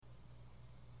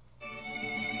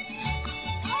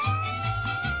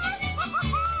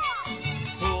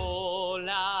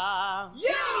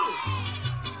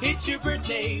It's your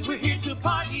birthday, we're here to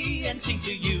party and sing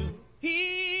to you.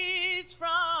 It's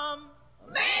from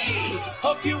me.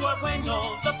 Hope you are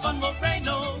bueno, the fun will reign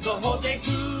the whole day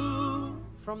through.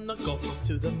 From the Gulf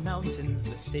to the mountains,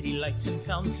 the city lights and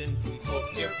fountains, we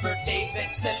hope your birthday's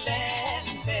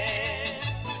excellent.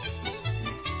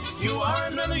 You are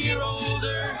another year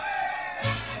older,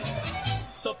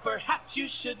 so perhaps you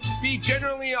should be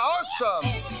generally awesome.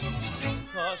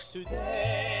 'Cause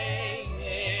today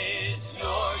is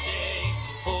your day.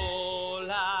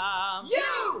 Hola.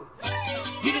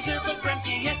 You deserve a grand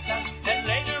fiesta, and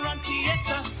later on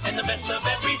siesta, and the best of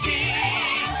everything.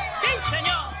 Sí,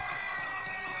 señor.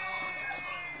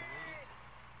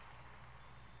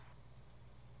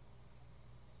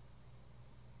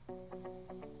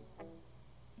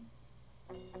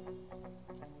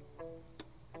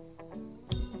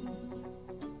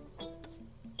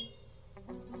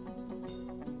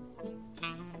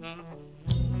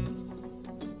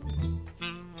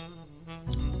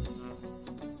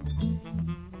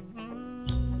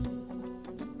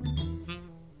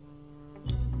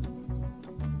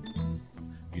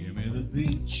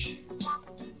 Beach,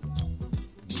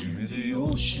 give me the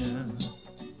ocean,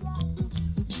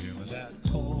 give me that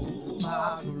cold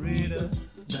margarita,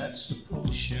 that's the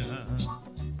potion.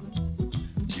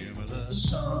 Give me the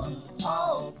sun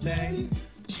all day,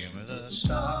 give me the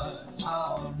stars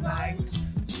all night,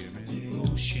 give me the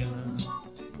ocean,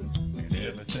 and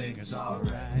everything is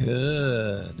alright.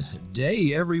 Good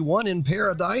day, everyone in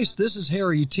paradise. This is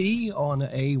Harry T on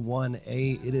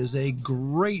A1A. It is a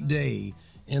great day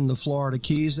in the Florida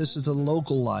Keys. This is the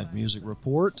local live music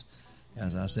report.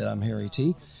 As I said, I'm Harry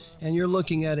T. And you're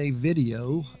looking at a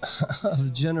video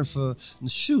of Jennifer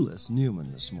Shoeless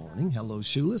Newman this morning. Hello,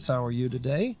 Shoeless. How are you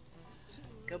today?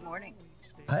 Good morning.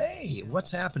 Hey,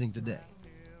 what's happening today?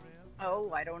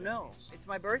 Oh, I don't know. It's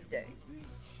my birthday.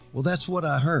 Well, that's what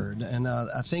I heard. And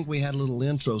I think we had a little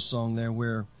intro song there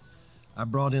where I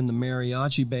brought in the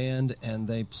mariachi band and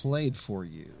they played for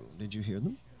you. Did you hear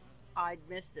them? I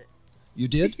missed it. You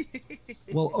did?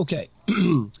 Well, okay.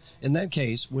 In that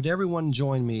case, would everyone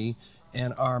join me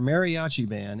and our mariachi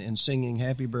band in singing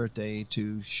happy birthday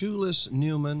to Shoeless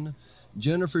Newman,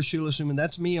 Jennifer Shoeless Newman?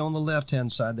 That's me on the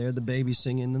left-hand side there, the baby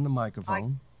singing in the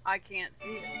microphone. I can't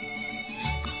see it.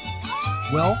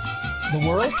 Well, the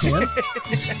world can.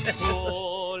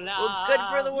 Well, good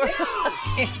for the world. I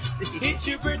can't see it. It's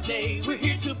your birthday, we're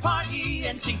here to party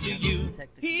and sing to you.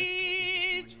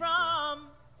 It's from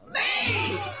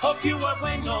me. Hope you are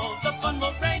bueno, the fun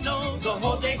will reign the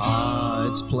whole day.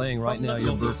 It's playing right now,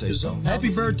 your birthday song. Happy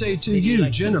birthday to you,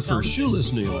 Jennifer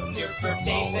Shoeless Newman. From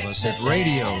all of us at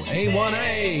Radio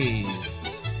A1A.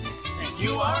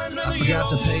 I forgot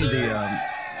to pay the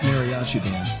mariachi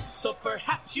band. So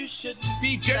perhaps you should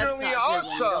be generally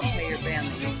awesome. Don't pay your band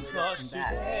that usually come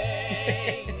back.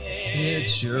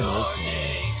 It's your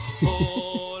birthday.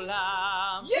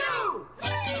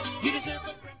 You deserve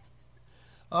a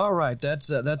All right,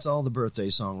 that's all the birthday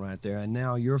song right there. And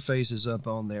now your face is up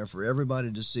on there for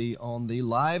everybody to see on the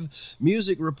live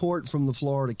music report from the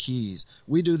Florida Keys.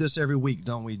 We do this every week,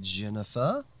 don't we,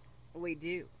 Jennifer? We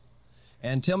do.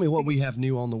 And tell me what we have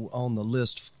new on the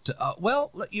list.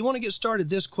 Well, you want to get started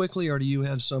this quickly, or do you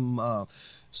have some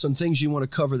things you want to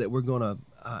cover that we're going to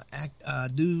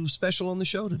do special on the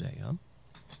show today, huh?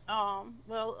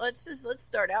 Well, let's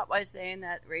start out by saying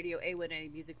that Radio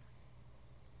A1A Music.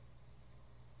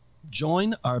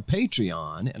 Join our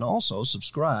Patreon and also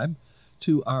subscribe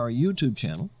to our YouTube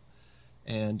channel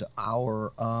and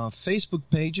our Facebook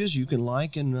pages. You can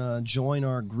like and join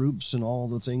our groups and all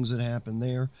the things that happen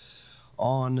there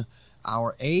on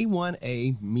our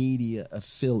A1A Media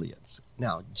affiliates.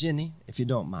 Now, Jenny, if you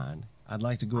don't mind, I'd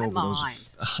like to go over those.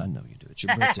 I know you do. It's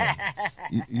your birthday.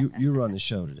 you run the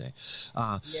show today.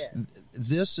 Yes.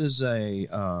 This is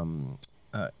an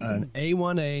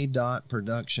A1A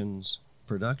Productions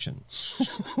production.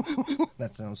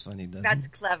 That sounds funny, doesn't it? That's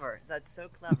clever. That's so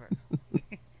clever.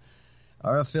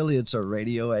 Our affiliates are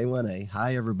Radio A1A.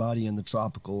 Hi, everybody in the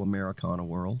tropical Americana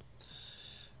world.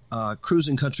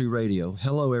 Cruising Country Radio.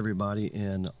 Hello, everybody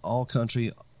in all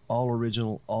country, all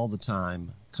original, all the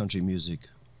time country music,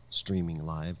 streaming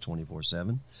live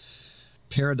 24/7.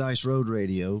 Paradise Road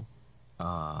Radio.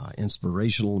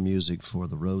 Inspirational music for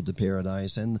the road to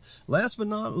paradise. And last but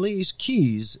not least,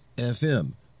 Keys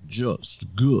FM.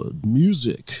 Just good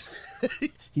music.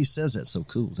 He says that so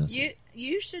cool, doesn't he?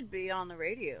 You should be on the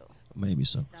radio. Maybe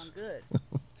so. You sound good.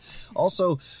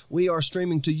 Also, we are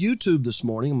streaming to YouTube this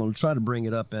morning. I'm going to try to bring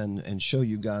it up and show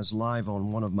you guys live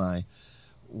on one of my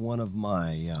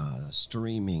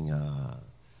streaming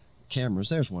cameras.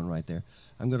 There's one right there.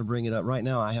 I'm going to bring it up right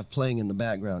now. I have playing in the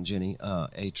background, Jenny,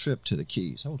 A Trip to the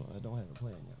Keys. Hold on, I don't have it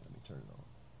playing yet. Let me turn it on.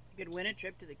 You could win a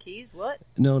trip to the Keys? What?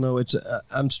 No, it's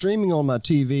I'm streaming on my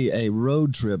TV a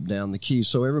road trip down the Keys,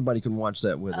 so everybody can watch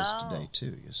that with us today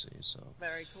too. You see, so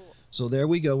very cool. So there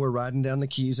we go. We're riding down the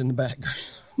Keys in the background.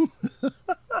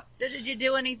 So did you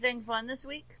do anything fun this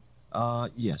week?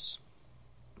 Yes.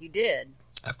 You did?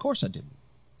 Of course I did.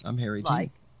 I'm Harry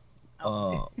Like? T.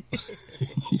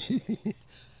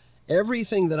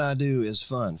 Everything that I do is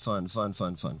fun,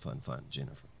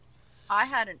 Jennifer. I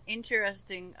had an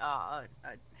interesting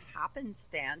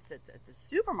happenstance at the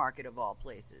supermarket of all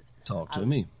places. Talk to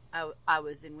me. I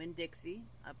was in Winn-Dixie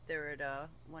up there at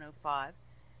 105,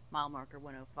 mile marker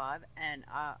 105, and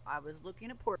I was looking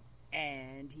at Port,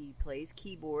 and he plays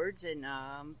keyboards, and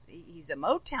he's a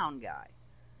Motown guy.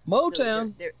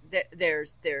 Motown. So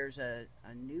there's a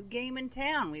new game in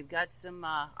town. We've got some.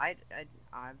 I've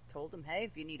told him, hey,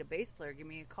 if you need a bass player, give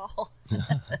me a call.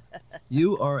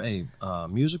 You are a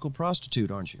musical prostitute,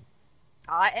 aren't you?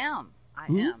 I am. I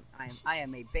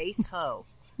am a bass hoe.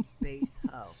 Bass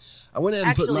hoe. I went ahead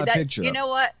and put my picture up. You know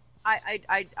what? I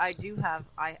do have.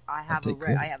 I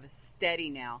have a steady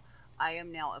now. I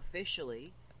am now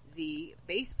officially the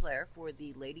bass player for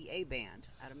the Lady A band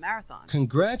at a marathon.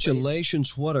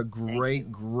 Congratulations. What a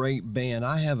great band.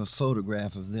 I have a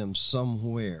photograph of them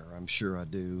somewhere. I'm sure I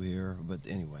do here, but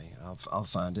anyway, I'll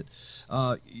find it.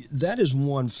 That is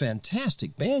one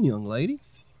fantastic band, young lady.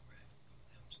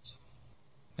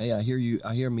 Hey, I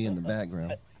hear me in the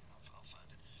background.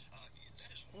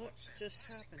 What just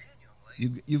happened?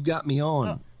 You've got me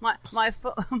on. Oh, my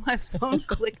phone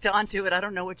clicked onto it. I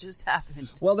don't know what just happened.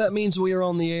 Well, that means we are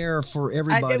on the air for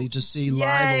everybody to see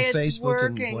live on Facebook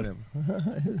working. and whatever.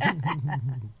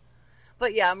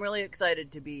 But yeah, I'm really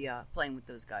excited to be playing with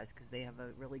those guys because they have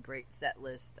a really great set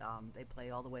list. They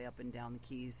play all the way up and down the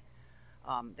Keys.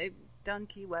 They've done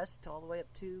Key West all the way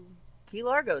up to Key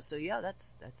Largo. So yeah,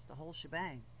 that's the whole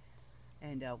shebang.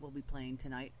 And we'll be playing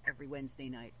tonight, every Wednesday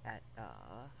night at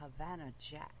Havana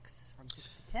Jack's from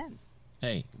 6 to 10.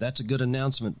 Hey, that's a good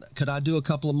announcement. Could I do a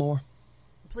couple of more?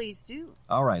 Please do.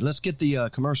 All right, let's get the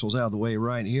commercials out of the way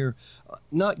right here.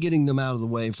 Not getting them out of the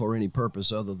way for any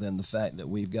purpose other than the fact that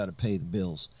we've got to pay the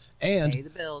bills. And pay the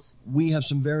bills. We have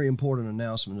some very important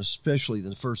announcements, especially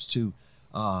the first two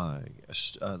I'm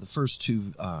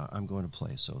going to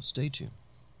play. So stay tuned.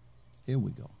 Here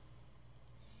we go.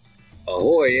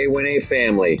 Ahoy, A1A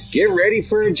family. Get ready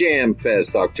for a Jam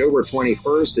Fest October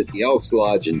 21st at the Elks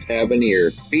Lodge in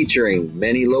Tavernier, featuring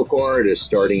many local artists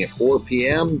starting at 4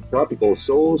 p.m., Tropical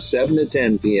Soul 7 to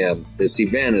 10 p.m. This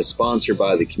event is sponsored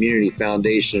by the Community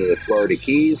Foundation of the Florida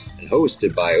Keys and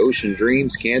hosted by Ocean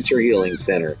Dreams Cancer Healing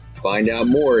Center. Find out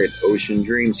more at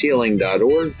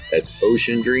oceandreamshealing.org. That's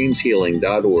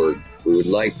oceandreamshealing.org. We would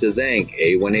like to thank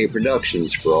A1A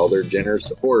Productions for all their generous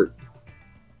support.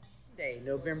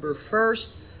 November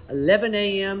 1st, 11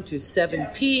 a.m. to 7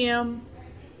 p.m.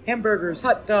 Hamburgers,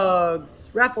 hot dogs,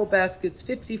 raffle baskets,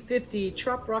 50-50,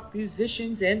 trop rock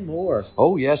musicians, and more.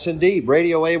 Oh, yes, indeed.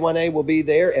 Radio A1A will be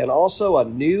there, and also a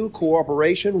new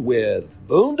cooperation with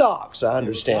Boondocks, I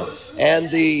understand,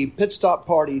 and the Pit Stop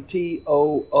Party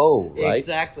TOO, right?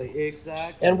 Exactly.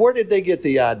 And where did they get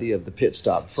the idea of the Pit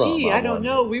Stop from? Gee, I don't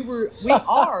know. We are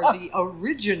the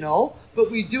original,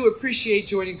 but we do appreciate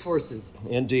joining forces.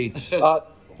 Indeed.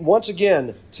 Once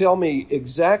again, tell me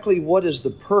exactly what is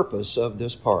the purpose of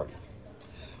this party?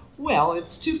 Well,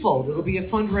 it's twofold. It'll be a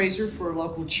fundraiser for a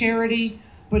local charity,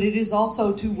 but it is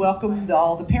also to welcome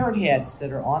all the parrot heads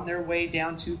that are on their way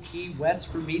down to Key West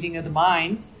for Meeting of the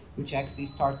Minds, which actually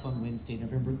starts on Wednesday,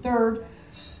 November 3rd.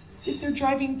 If they're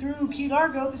driving through Key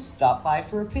Largo, to stop by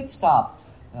for a pit stop.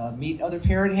 Meet other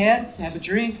parrot heads, have a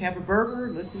drink, have a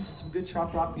burger, listen to some good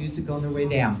trop rock music on their way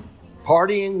down.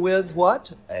 Partying with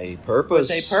what? A purpose.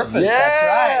 With a purpose, yeah!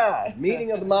 That's right.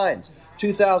 Meeting of the Minds,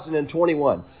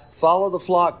 2021. Follow the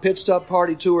Flock Pit Stop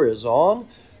Party Tour is on,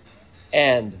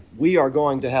 and we are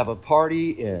going to have a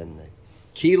party in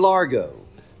Key Largo,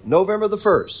 November the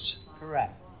 1st.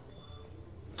 Correct.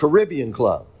 Caribbean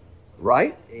Club,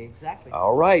 right? Exactly.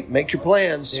 All right, make your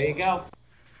plans. There you go.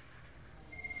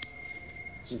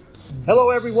 Hello,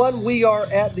 everyone. We are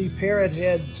at the Parrot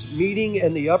Heads meeting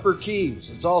in the Upper Keys.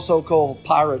 It's also called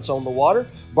Pirates on the Water.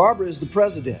 Barbara is the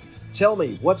president. Tell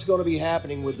me, what's going to be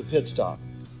happening with the pit stop?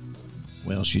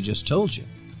 Well, she just told you.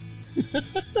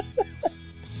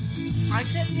 I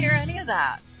didn't hear any of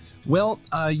that. Well,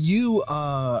 you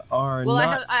are Well,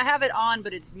 not. I have it on,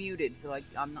 but it's muted, so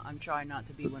I'm trying not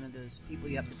to be one of those people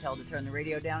you have to tell to turn the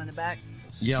radio down in the back.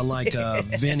 Yeah, like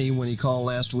Vinny, when he called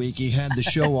last week, he had the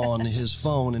show on his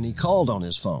phone and he called on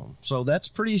his phone. So that's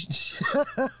pretty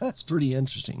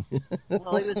interesting.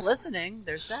 Well, he was listening.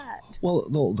 There's that. Well,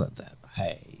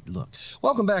 hey, look.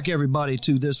 Welcome back, everybody,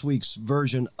 to this week's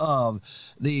version of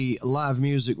the Live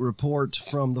Music Report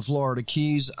from the Florida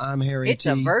Keys. I'm Harry It's T.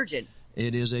 a virgin.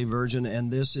 It is a virgin,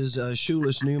 and this is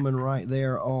Shoeless Newman right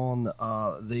there on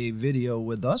the video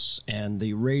with us and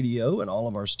the radio and all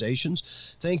of our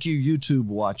stations. Thank you, YouTube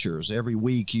watchers. Every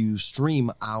week you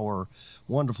stream our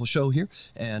wonderful show here.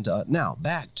 And now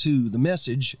back to the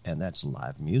message, and that's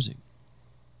live music.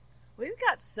 We've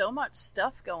got so much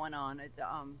stuff going on.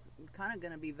 I'm kind of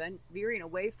going to be veering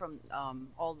away from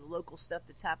all the local stuff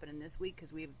that's happening this week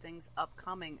because we have things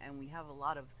upcoming, and we have a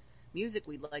lot of music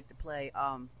we'd like to play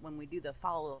when we do the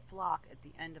Follow the Flock at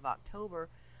the end of October.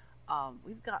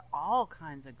 We've got all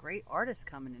kinds of great artists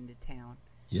coming into town.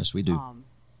 Yes, we do.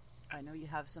 I know you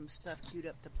have some stuff queued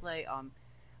up to play.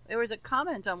 There was a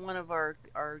comment on one of our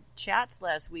chats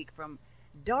last week from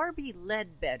Darby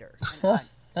Ledbetter.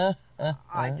 And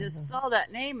I just saw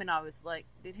that name and I was like,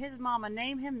 did his mama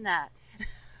name him that?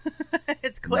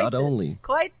 It's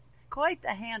quite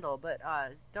the handle, but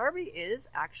Darby is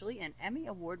actually an Emmy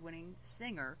Award-winning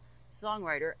singer,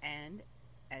 songwriter, and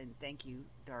thank you,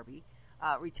 Darby,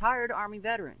 retired Army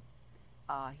veteran.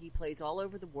 He plays all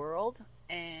over the world,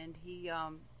 and he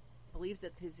believes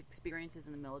that his experiences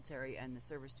in the military and the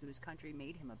service to his country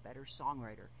made him a better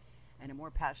songwriter and a more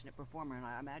passionate performer. And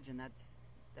I imagine that's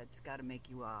got to make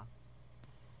you a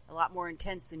lot more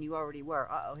intense than you already were.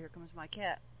 Uh-oh, here comes my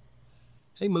cat.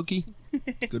 Hey, Mookie.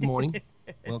 Good morning.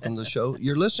 Welcome to the show.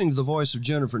 You're listening to the voice of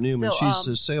Jennifer Newman. So, she's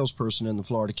a salesperson in the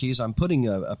Florida Keys. I'm putting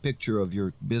a picture of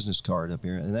your business card up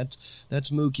here, and that's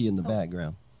Mookie in the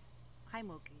background. Hi,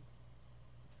 Mookie.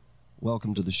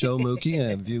 Welcome to the show, Mookie.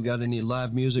 Have you got any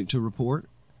live music to report?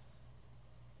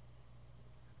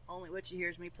 Only what she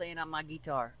hears me playing on my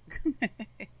guitar.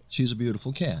 She's a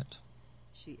beautiful cat.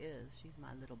 She is. She's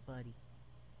my little buddy.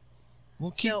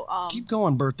 Well, keep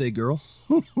going, birthday girl.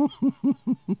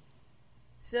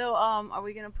 So, are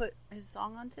we going to put his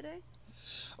song on today?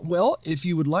 Well, if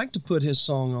you would like to put his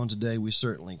song on today, we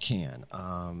certainly can.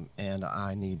 And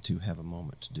I need to have a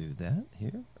moment to do that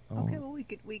here. Okay, well, we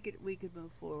could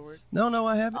move forward. No,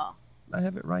 I have it. I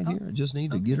have it right here. I just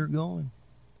need to get her going.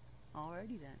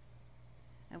 Alrighty then.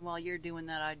 And while you're doing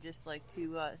that, I'd just like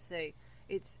to say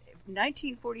it's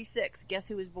 1946. Guess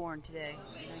who was born today?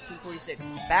 1946.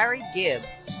 Barry Gibb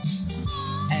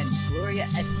and Gloria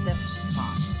Estefan.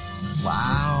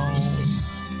 Wow.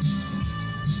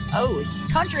 Oh, it's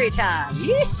country time.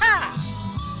 Yeehaw!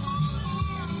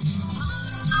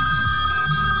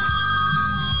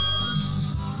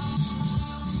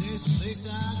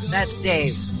 That's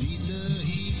Dave.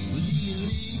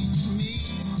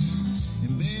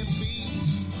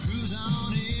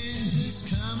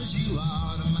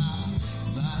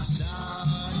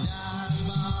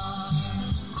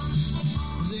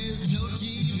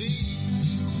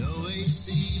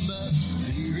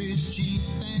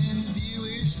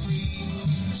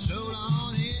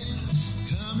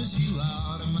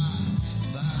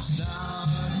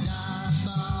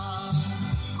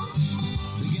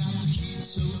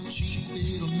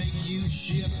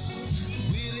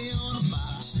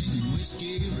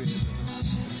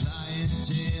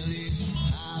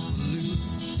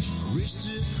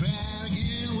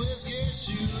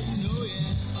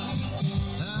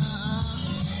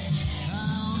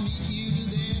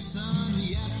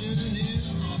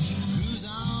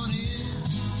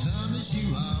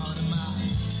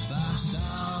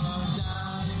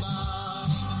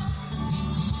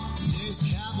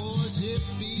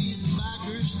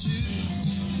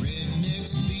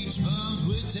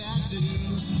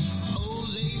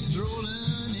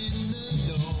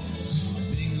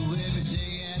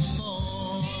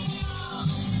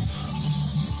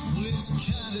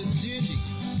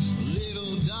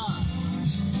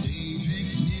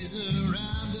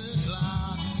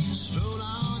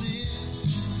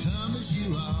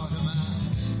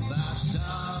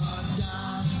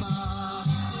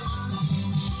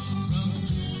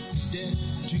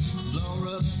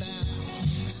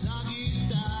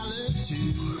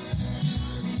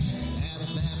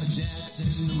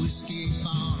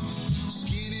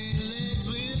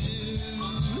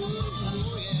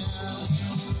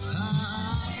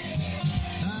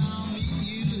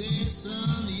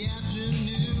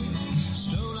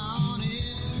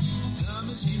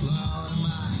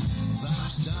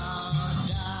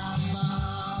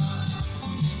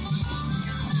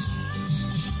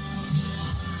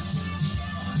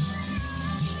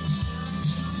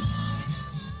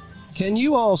 Can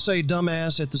you all say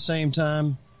dumbass at the same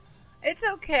time? It's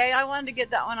okay. I wanted to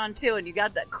get that one on too, and you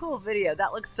got that cool video.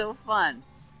 That looks so fun.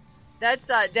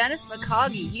 That's Dennis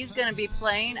McCoggy. He's going to be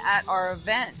playing at our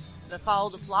event, the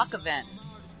Follow the Flock event.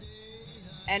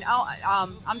 And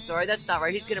I'm sorry, that's not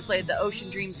right. He's going to play at the Ocean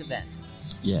Dreams event.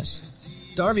 Yes.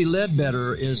 Darby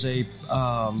Ledbetter is a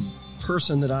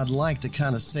person that I'd like to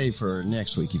kind of save for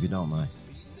next week, if you don't mind.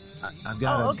 I've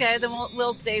got. Okay. Then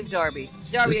we'll save Darby.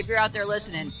 Darby, if you're out there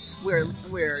listening,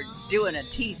 we're doing a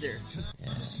teaser.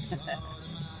 Yeah.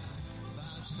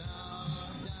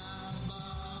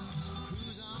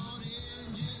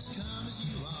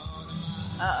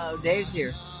 Uh-oh, Dave's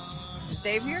here. Is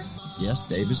Dave here? Yes,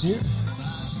 Dave is here.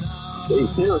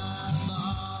 Dave's here.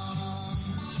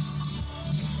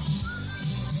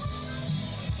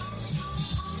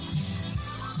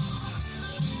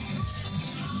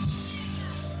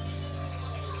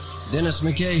 Dennis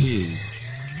McCahey.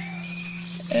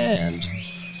 And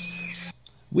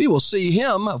we will see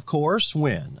him, of course,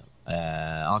 when?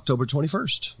 October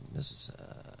 21st. This is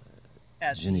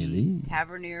At Jenny the Lee.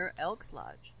 Tavernier Elks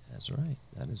Lodge. That's right.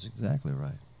 That is exactly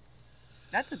right.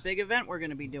 That's a big event we're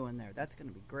going to be doing there. That's going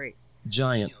to be great.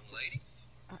 Giant.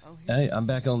 Uh-oh. Hey, I'm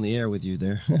back on the air with you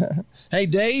there. Hey,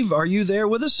 Dave, are you there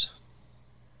with us?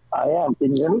 I am.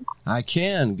 Can you hear me? I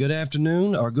can. Good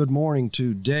afternoon or good morning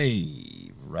to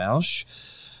Dave Roush.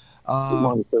 Good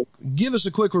morning, sir. Give us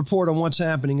a quick report on what's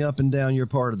happening up and down your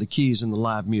part of the Keys in the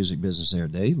live music business there,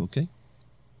 Dave, okay?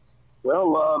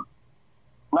 Well,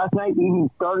 last night the evening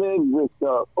started with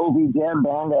OV Jam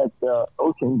Band at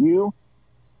Ocean View.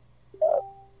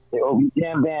 The OV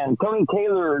Jam Band, Tony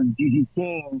Taylor, Gigi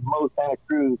King, Mo Santa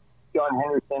Cruz, John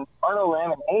Henderson, Arno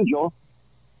Lamb, and Angel.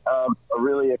 A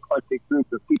really eclectic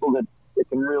group of people that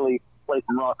can really play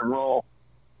some rock and roll.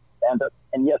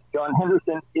 And yes, John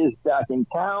Henderson is back in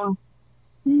town.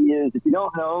 He is, if you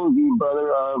don't know, the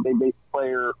brother of a bass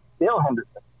player, Dale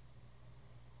Henderson,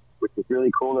 which is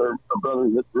really cool. They're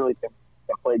brothers that really can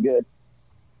play good.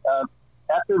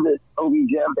 After the OV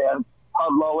Jam Band,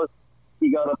 Todd Lawless, he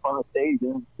got up on the stage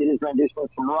and did his rendition of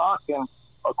some rock and,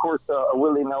 of course, a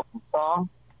Willie Nelson song,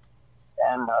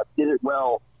 and did it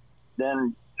well.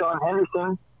 Then John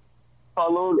Henderson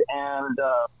followed, and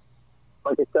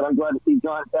like I said, I'm glad to see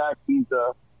John back. He's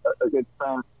a good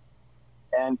friend,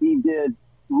 and he did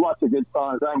lots of good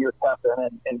songs on your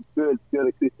Captain and good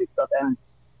acoustic stuff. And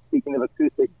speaking of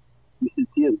acoustic, you should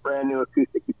see his brand new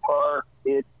acoustic guitar.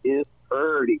 It is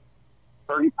purdy.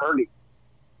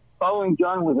 Following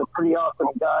John was a pretty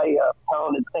awesome guy,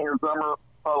 talented singer drummer.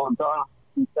 Following John,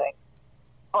 he sang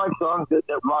 5 songs that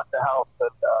rocked the house. And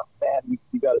man,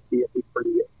 you got to see it. He's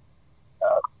pretty good.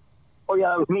 Oh yeah,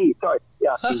 that was me. Sorry.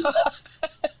 Yeah.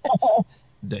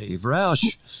 Dave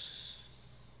Roush.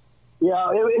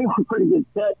 Yeah, it was a pretty good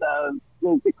set. The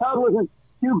crowd wasn't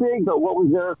too big, but what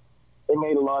was there, they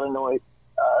made a lot of noise.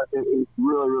 It was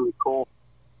really, really cool.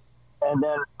 And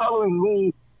then following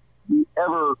me, the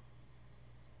ever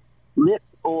lit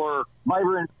or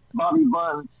vibrant Bobby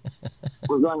Bunn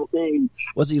was on the stage.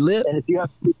 Was he lit? And if you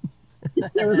have, if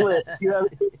he was lit, if you have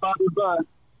to see Bobby Bunn,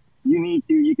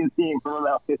 you can see him from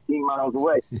about 15 miles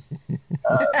away.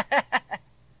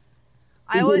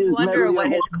 I always wonder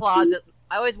what his closet.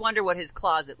 I always wonder what his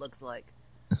closet looks like.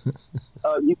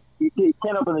 You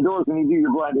can't open the doors when you do.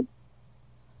 You're blinded.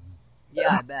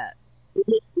 Yeah, I bet.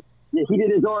 Yeah, he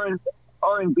did his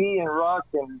R&B and rock,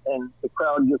 and the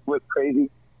crowd just went crazy.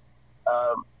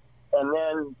 And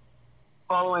then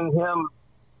following him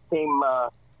came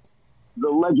the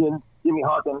legend Jimmy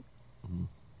Hawkins,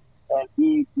 and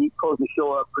he closed the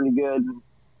show up pretty good. And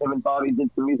him and Bobby did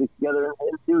some music together, and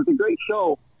it was a great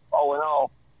show, all in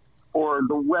all. For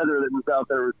the weather that was out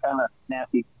there was kind of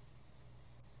nasty.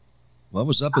 What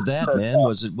was up with that, man?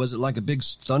 Was it like a big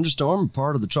thunderstorm,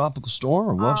 part of the tropical storm,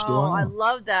 or what's going on? I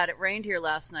love that. It rained here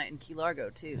last night in Key Largo,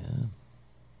 too.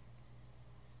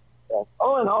 Yeah.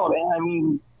 All in all, man, I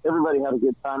mean, everybody had a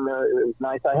good time there. It was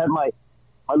nice. I had my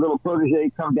little protege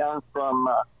come down from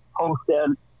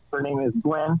Homestead. Her name is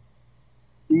Gwen.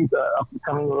 She's an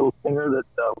up-and-coming little singer that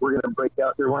we're going to break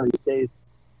out here one of these days.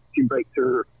 She breaks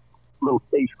her little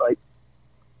stage fright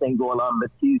thing going on,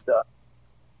 but she's a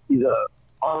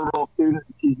honor roll student.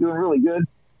 She's doing really good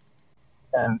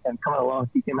and coming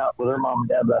along. She came out with her mom and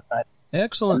dad last night.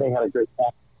 Excellent. And they had a great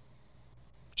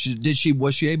time.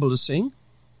 Was she able to sing?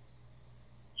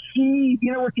 She,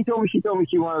 you know what she told me? She told me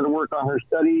she wanted to work on her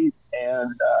studies,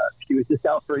 and she was just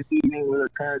out for an evening with her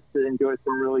parents to enjoy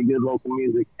some really good local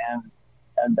music, and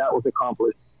that was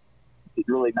accomplished. She's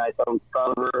really nice. I was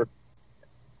proud of her.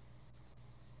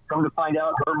 Come to find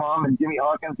out, her mom and Jimmy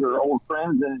Hawkins are old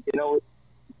friends, and you know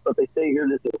what they say here,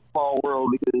 this is a small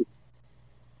world because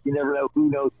you never know who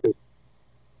knows who.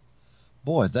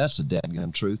 Boy, that's the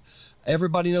dadgum truth.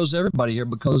 Everybody knows everybody here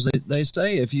because they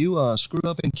say if you screw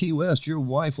up in Key West, your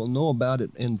wife will know about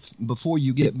it before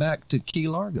you get back to Key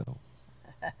Largo.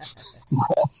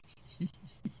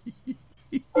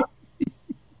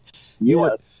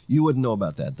 You wouldn't know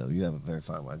about that, though. You have a very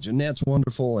fine wife. Jeanette's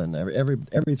wonderful, and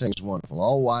everything's wonderful.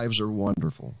 All wives are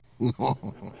wonderful.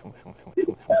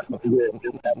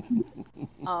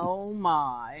 Oh,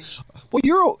 my. Well,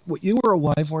 you were a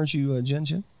wife, weren't you,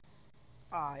 Jen?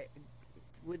 I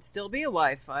would still be a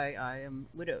wife. I am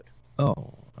widowed.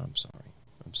 Oh, I'm sorry.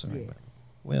 Yes. About it.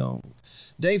 Well,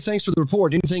 Dave, thanks for the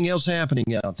report. Anything else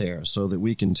happening out there so that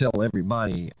we can tell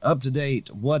everybody up to date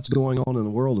what's going on in the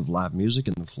world of live music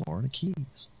in the Florida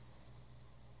Keys?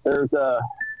 There's a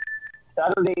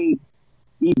Saturday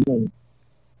evening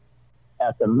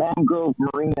at the Mangrove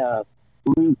Marina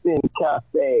Bluefin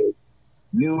Cafe.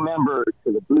 New member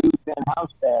to the Bluefin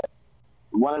House Band.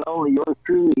 The one and only yours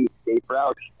truly, Dave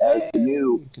Roush, as the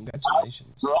new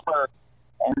congratulations drummer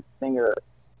and singer.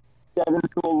 7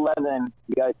 to 11.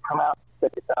 You guys come out and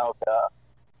check it out.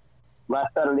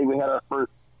 Last Saturday we had our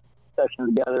first session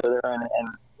together there, and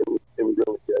it was really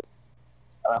good.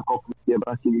 I'm hoping to see a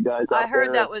bunch of you guys out there. I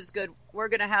heard that was good. We're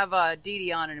going to have Dee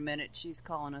Dee on in a minute. She's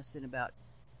calling us in about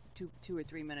two or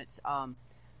 3 minutes.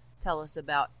 Tell us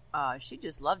about. She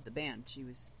just loved the band. She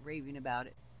was raving about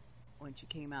it when she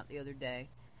came out the other day.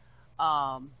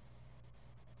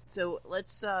 So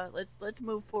let's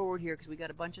move forward here because we got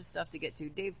a bunch of stuff to get to.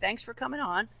 Dave, thanks for coming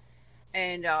on,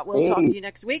 and we'll talk to you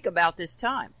next week about this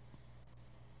time.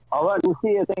 All right, we'll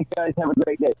see you. Thanks, guys. Have a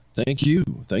great day. Thank you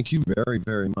very,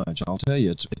 very much. I'll tell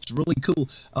you, it's really cool.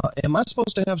 Am I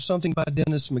supposed to have something by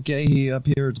Dennis McGahee up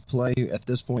here to play at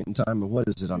this point in time, or what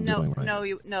is it I'm doing right now?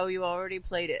 No, you already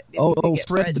played it. Oh,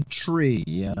 Fred the Tree.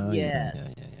 Yeah.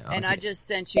 Yes. Yeah. And I just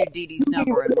sent you Dee Dee's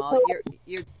number, and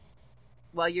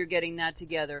while you're getting that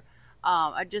together,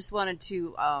 I just wanted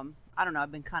to. I don't know.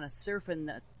 I've been kind of surfing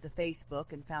the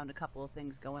Facebook and found a couple of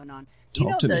things going on. Do you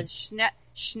know the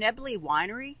Schnebley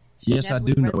Winery? Yes, I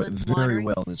do know it very Winery?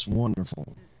 well. It's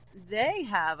wonderful. They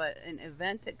have an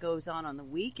event that goes on the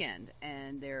weekend,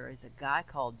 and there is a guy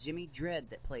called Jimmy Dredd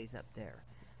that plays up there.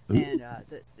 Ooh. And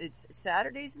it's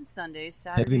Saturdays and Sundays.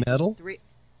 Saturdays heavy metal?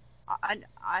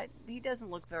 He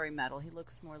doesn't look very metal. He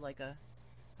looks more like a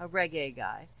reggae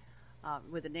guy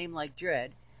with a name like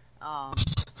Dredd.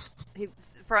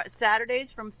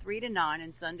 Saturdays from 3 to 9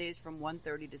 and Sundays from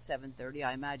 1:30 to 7:30.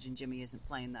 I imagine Jimmy isn't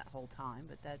playing that whole time,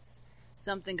 but that's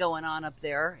something going on up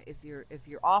there. If you're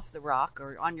off the Rock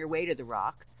or on your way to the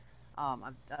Rock,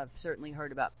 I've certainly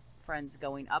heard about friends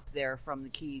going up there from the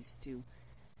Keys to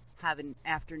have an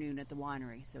afternoon at the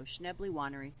winery. So Schnebley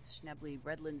Winery, Schnebley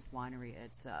Redlands Winery.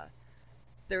 It's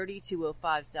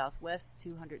 3205 Southwest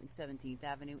 217th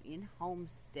Avenue in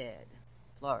Homestead,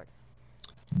 Florida.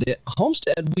 The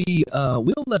Homestead,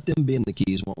 we'll let them be in the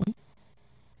Keys, won't we?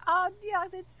 Yeah,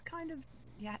 that's kind of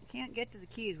can't get to the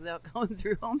Keys without going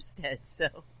through Homestead.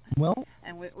 So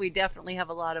and we definitely have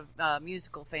a lot of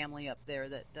musical family up there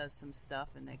that does some stuff,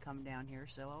 and they come down here.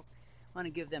 So I want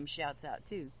to give them shouts out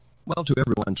too. Well, to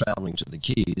everyone traveling to the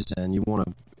Keys, and you want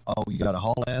to. Oh, you got to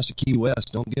haul ass to Key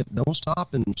West. Don't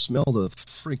stop and smell the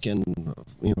freaking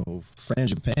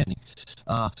frangipani.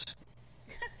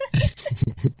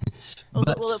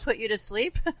 Will it put you to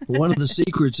sleep? One of the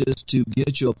secrets is to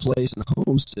get you a place in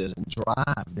Homestead and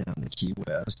drive down to Key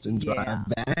West and drive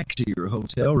back to your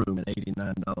hotel room at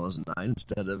 $89 a night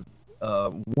instead of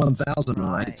 $1,000 a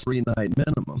night, 3-night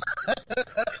minimum.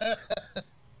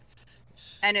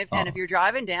 And if you're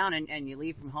driving down and you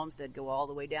leave from Homestead, go all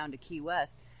the way down to Key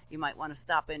West, you might want to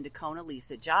stop into Kona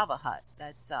Lisa Java Hut.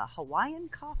 That's Hawaiian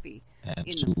coffee in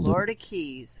the Florida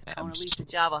Keys. Kona Lisa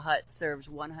Java Hut serves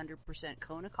 100%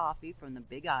 Kona coffee from the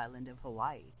Big Island of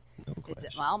Hawaii. It's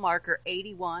at mile marker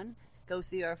 81. Go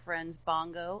see our friends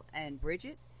Bongo and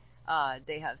Bridget.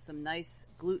 They have some nice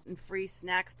gluten-free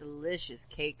snacks, delicious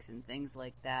cakes and things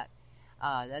like that.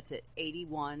 That's at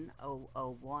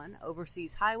 8101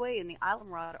 Overseas Highway in the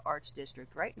Islamorada Arts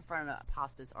District, right in front of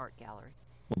Pasta's Art Gallery.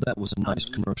 Well, that was a nice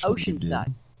commercial Oceanside.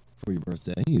 You did for your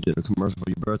birthday. You did a commercial for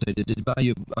your birthday. Did they buy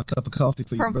you a cup of coffee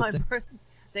for your birthday? My birthday?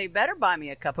 They better buy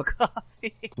me a cup of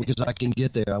coffee. Because I can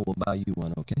get there, I will buy you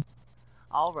one, okay?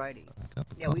 All righty.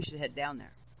 Yeah, we should head down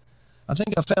there. I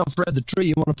think I found Fred the Tree.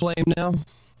 You want to play him now?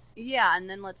 Yeah, and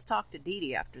then let's talk to Dee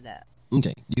Dee after that.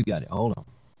 Okay, you got it. Hold on.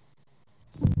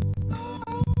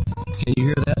 Can you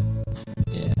hear that?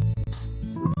 Yeah.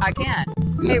 I can.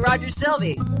 Hey, Roger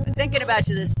Selvey, I'm thinking about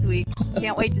you this week.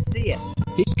 Can't wait to see you.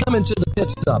 He's coming to the pit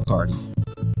stop party.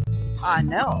 I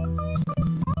know.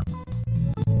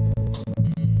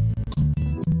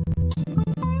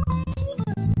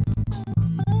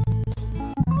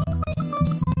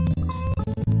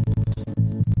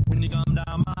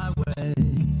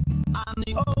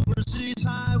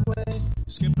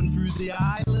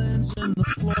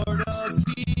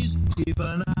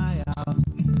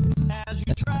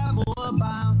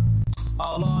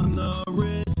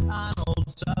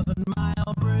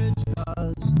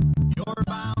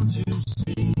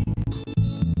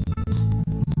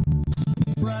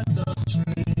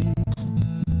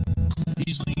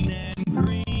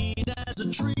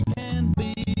 tree can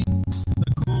be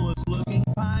the coolest looking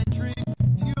pine tree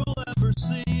you'll ever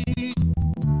see.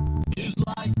 His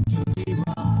life can be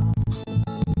rough,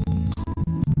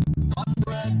 but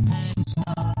Fred hangs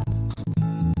tough,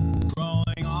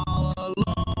 growing all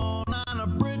alone on a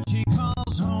bridge he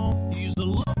calls home. He's the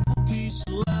local key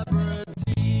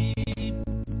celebrity.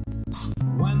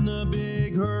 When the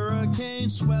big hurricane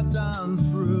swept on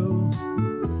through,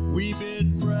 we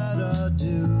bid Fred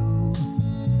adieu,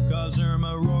 'cause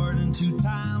Irma roared into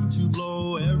town to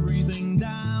blow everything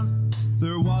down.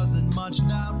 There wasn't much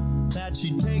doubt that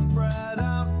she'd take Fred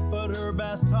out, but her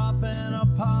best huff and a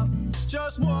puff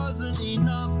just wasn't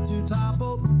enough to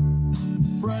topple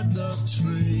Fred the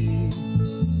tree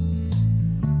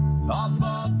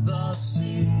above the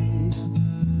sea,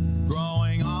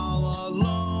 growing all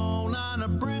alone on a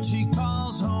bridge he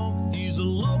calls home. He's a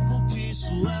local key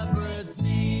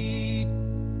celebrity.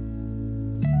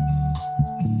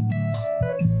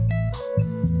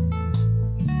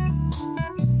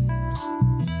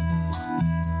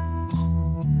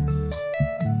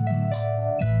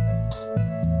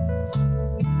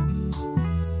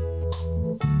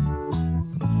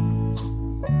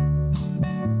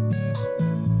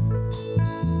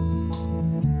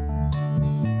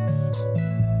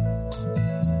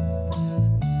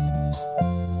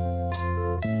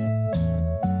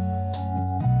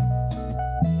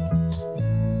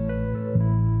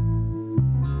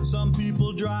 Some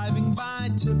people driving by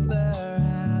tip their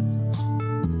hat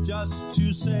just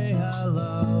to say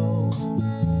hello.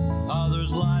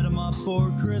 Others light them up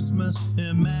for Christmas.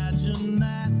 Imagine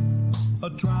that. A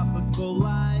tropical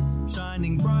light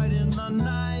shining bright in the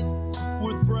night,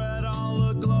 with Fred all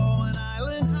aglow, an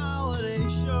island holiday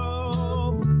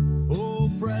show. Oh,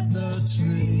 Fred the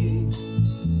tree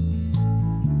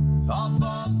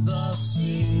above the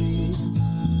sea,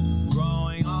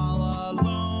 growing all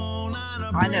alone on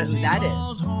a I know who that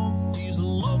is. home. He's a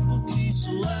local key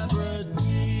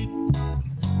celebrity,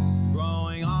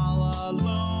 growing all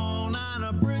alone on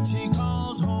a bridge he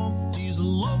calls home. He's a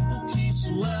local key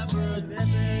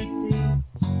celebrity,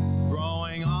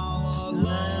 growing all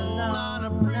alone on a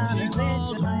bridge he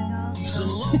calls home. He's a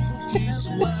local key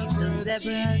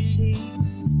celebrity.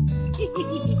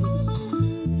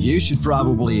 You should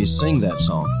probably sing that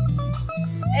song.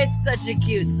 It's such a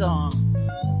cute song.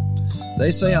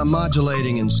 They say I'm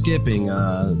modulating and skipping.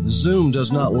 Zoom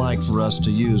does not like for us to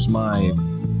use my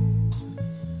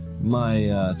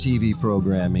TV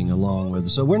programming along with it,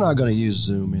 so we're not going to use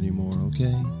Zoom anymore,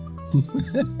 okay?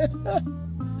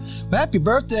 Happy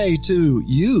birthday to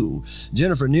you,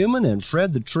 Jennifer Newman, and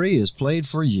Fred the Tree is played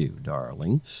for you,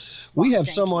 darling. We have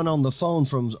someone on the phone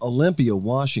from Olympia,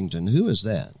 Washington. Who is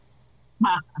that?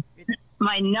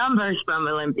 My number's from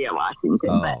Olympia, Washington,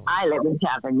 but I live in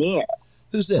Tavernier.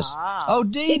 Who's this? Ah. Oh,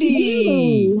 Dee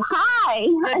Dee. Hi.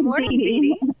 Good morning, Dee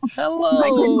Dee. Hello.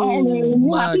 Good morning.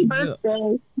 My Happy go-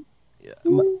 birthday.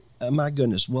 my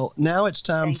goodness. Well, now it's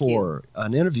time for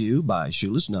an interview by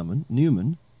Shoeless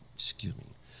Newman. Excuse me.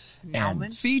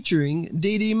 And featuring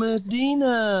Dee Dee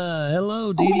Medina.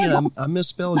 Hello, Dee Dee. I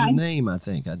misspelled your name, I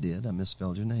think. I did. I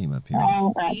misspelled your name up here.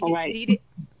 Dee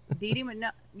Dee,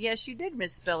 yes, you did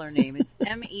misspell her name. It's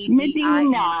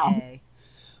Medina.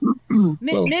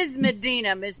 Ms.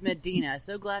 Medina.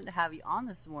 So glad to have you on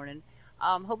this morning.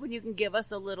 Hoping you can give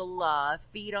us a little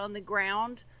feet on the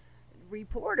ground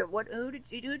report of who did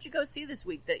you go see this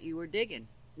week that you were digging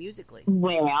musically?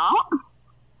 Well,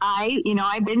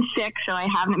 I've been sick, so I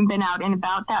haven't been out and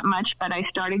about that much, but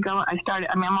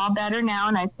I'm all better now,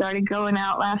 and I started going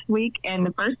out last week, and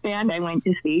the first band I went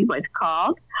to see was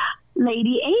called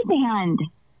Lady A Band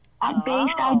at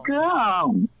Bayside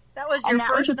Girl. That was your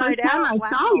first night out? I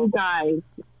saw you guys,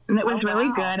 and it was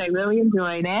really good. I really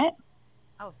enjoyed it.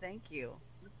 Oh, thank you.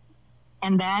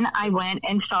 And then I went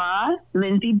and saw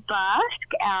Lindsay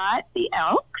Busk at the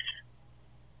Elks,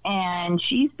 and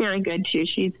she's very good too.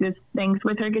 She just sings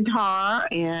with her guitar,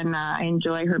 and I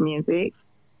enjoy her music.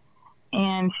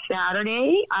 And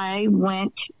Saturday, I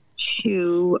went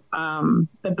to the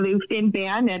Bluefin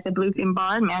Band at the Bluefin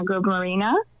Bar in Mangrove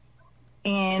Marina,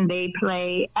 and they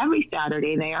play every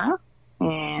Saturday there,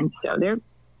 and so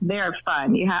they're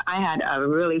fun. I had a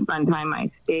really fun time.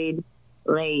 I stayed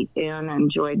late and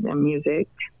enjoyed the music.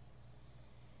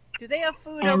 Do they have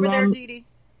food over there, Dee Dee?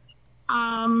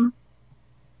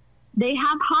 They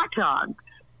have hot dogs,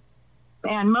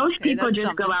 and most people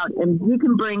just go out and you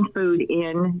can bring food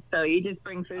in. So you just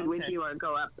bring food with you, or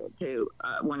go up to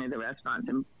one of the restaurants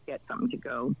and get something to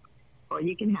go. Or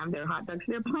you can have their hot dogs.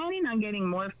 They're planning on getting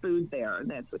more food there.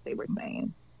 That's what they were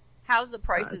saying. How's the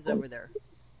prices over there?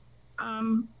 I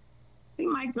think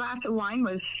my glass of wine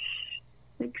was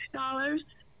 $6.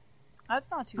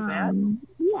 That's not too bad.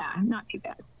 Yeah, not too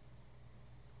bad.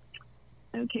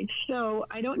 Okay, so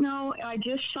I don't know. I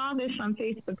just saw this on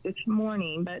Facebook this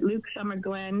morning, but Luke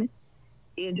Summer-Glenn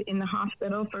is in the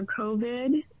hospital for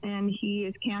COVID, and he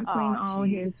is canceling all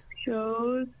his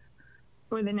shows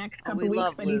for the next couple weeks.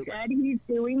 But Luke. He said he's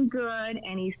doing good,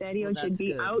 and he said he should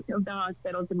be out of the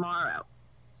hospital tomorrow.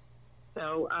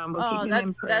 So we'll keep him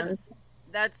in prayers.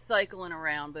 That's cycling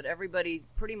around, but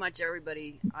pretty much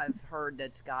everybody I've heard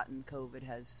that's gotten COVID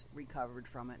has recovered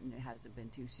from it, and it hasn't been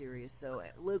too serious. So,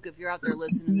 Luke, if you're out there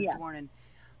listening this morning,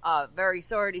 very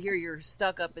sorry to hear you're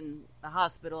stuck up in the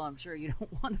hospital. I'm sure you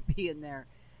don't want to be in there,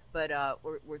 but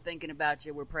we're thinking about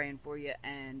you. We're praying for you,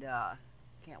 and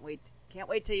can't wait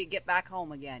till you get back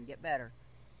home again. Get better.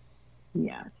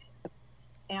 Yes,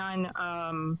 and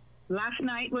last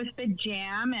night was the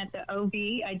jam at the OV.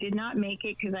 I did not make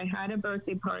it because I had a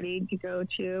birthday party to go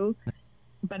to,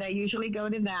 but I usually go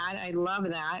to that. I love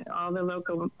that.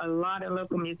 A lot of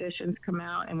local musicians come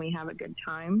out, and we have a good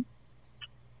time.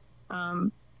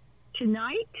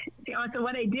 Tonight, so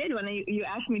what I did when you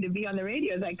asked me to be on the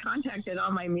radio is I contacted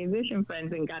all my musician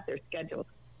friends and got their schedules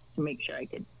to make sure I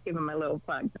could give them a little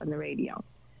plug on the radio.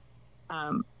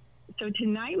 So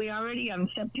tonight we already on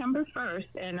September 1st,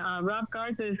 and Rob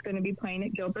Garza is going to be playing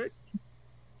at Gilbert.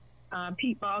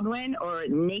 Pete Baldwin, or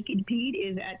Naked Pete,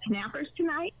 is at Snappers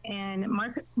tonight, and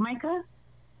Micah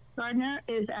Gardner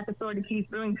is at the Florida Keys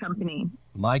Brewing Company.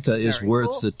 Micah is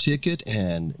worth the ticket,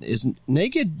 and isn't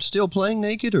Naked still playing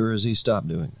Naked, or has he stopped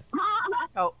doing that?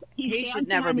 Oh, he should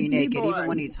never be naked, even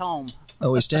when he's home.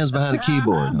 Oh, he stands behind a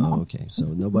keyboard. Oh, okay. So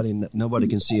nobody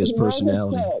can see his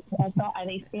personality.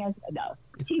 And he stands. No,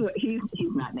 he's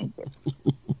not naked.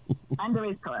 Under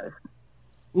his clothes.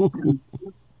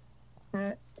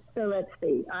 So let's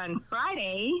see. On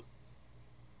Friday,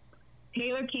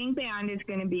 Taylor King Band is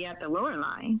going to be at the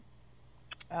Lorelei.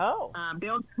 Oh.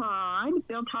 Bill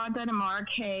Todd's at a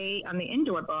Marquee on the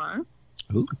indoor bar.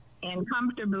 Ooh. And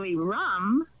Comfortably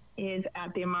Rum is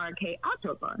at the Marquee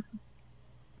outdoor bar.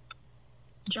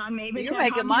 John Mavis.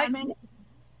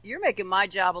 You're making my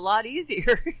job a lot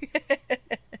easier.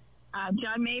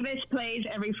 John Mavis plays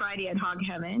every Friday at Hog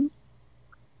Heaven.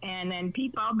 And then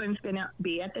Pete Baldwin's going to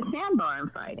be at the Sandbar on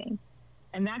Friday.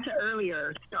 And that's an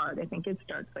earlier start. I think it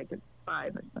starts like at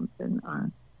 5 or something.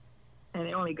 And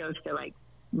it only goes to like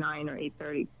 9 or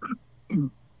 8:30.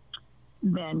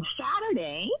 Then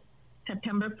Saturday,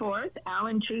 September 4th,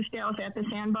 Alan Truesdale's at the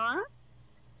Sandbar.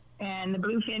 And the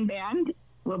Bluefin Band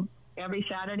will every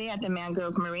Saturday at the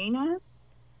Mangrove Marina.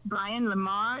 Brian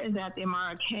Lamar is at the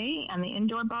Marquee and the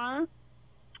indoor bar.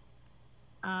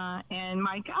 And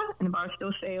Micah and the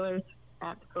Barstool Sailors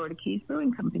at the Florida Keys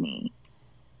Brewing Company.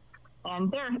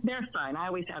 And they're fun. I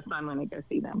always have fun when I go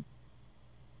see them.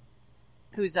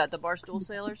 Who's that, the Barstool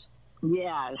Sailors?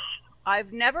 Yes.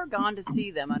 I've never gone to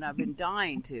see them, and I've been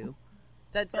dying to.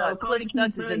 That's Cliff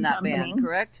Stutz is in that band,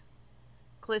 correct?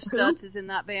 Cliff Stutz is in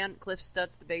that band? Cliff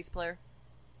Stutz, the bass player?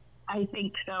 I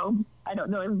think so. I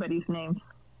don't know everybody's names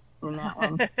in that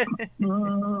one.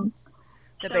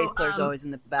 The bass player's always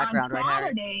in the background, right,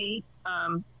 Harry?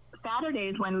 Saturday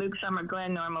is when Luke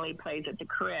Summer-Glenn normally plays at the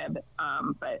Crib,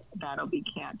 but that'll be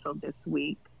canceled this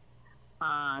week.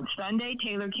 Sunday,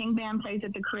 Taylor King Band plays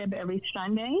at the Crib every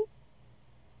Sunday,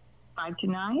 5 to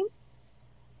 9.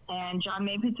 And John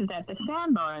Mavis is at the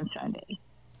Sandbar on Sunday.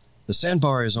 The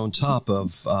Sandbar is on top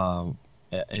of,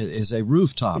 is a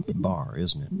rooftop bar,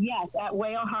 isn't it? Yes, at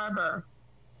Whale Harbor.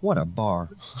 What a bar.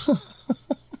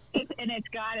 And it's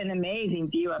got an amazing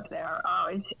view up there. Oh,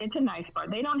 it's a nice bar.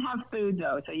 They don't have food,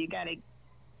 though, so you got to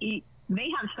eat. They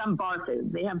have some bar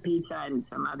food. They have pizza and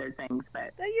some other things,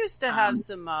 but they used to have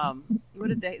some. What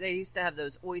did they used to have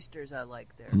those oysters I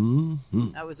liked there.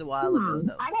 Mm-hmm. That was a while ago,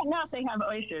 though. I don't know if they have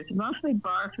oysters. Mostly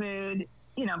bar food,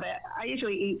 but I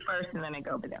usually eat first and then I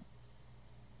go over there.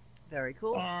 Very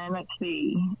cool. And let's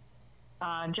see.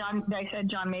 I said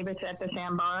John Mavis at the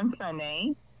Sandbar on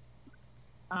Sunday.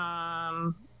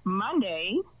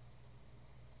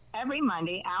 Every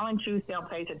Monday, Alan Truesdale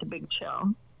plays at the Big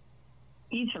Chill.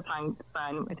 He's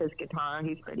fun with his guitar.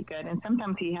 He's pretty good. And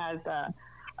sometimes he has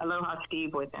Aloha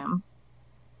Steve with him.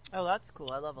 Oh, that's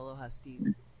cool. I love Aloha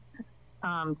Steve.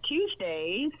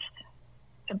 Tuesdays,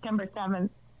 September 7th,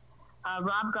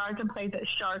 Rob Garza plays at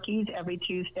Sharky's every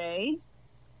Tuesday.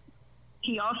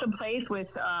 He also plays with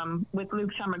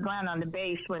Luke Summer-Glenn on the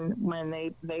bass when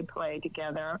they play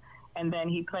together. And then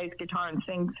he plays guitar and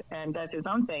sings and does his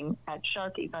own thing at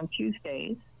Sharky's on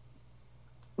Tuesdays.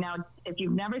 Now, if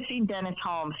you've never seen Dennis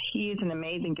Holmes, he is an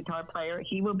amazing guitar player.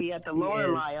 He will be at the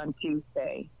Lorelei on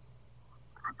Tuesday.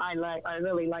 I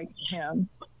really like him.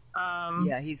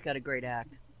 Yeah, he's got a great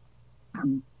act.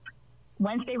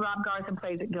 Wednesday, Rob Garza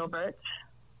plays at Gilbert's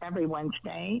every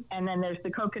Wednesday. And then there's the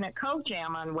Coconut Cove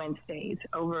Jam on Wednesdays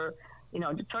over,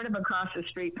 sort of across the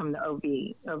street from the OV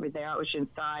over there,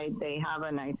 Oceanside. They have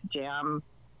a nice jam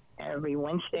every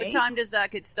Wednesday. What time does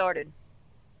that get started?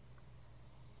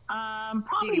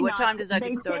 Probably Dee Dee, what not. time does that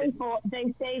get started?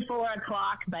 They say 4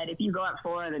 o'clock, but if you go at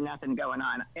 4, there's nothing going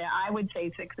on. I would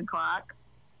say 6 o'clock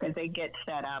because they get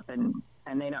set up and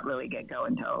they don't really get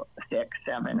going until 6,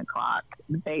 7 o'clock.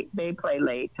 They play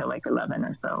late till like 11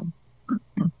 or so.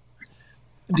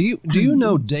 Do you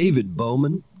know David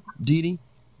Bowman, Dee Dee?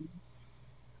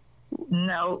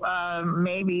 No,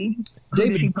 maybe.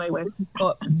 David, who does he play with?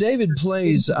 David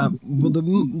plays.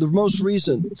 The most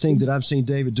recent thing that I've seen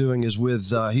David doing is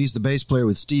with. He's the bass player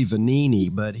with Steve Vanini,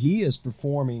 but he is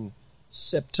performing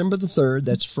September the 3rd.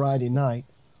 That's Friday night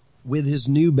with his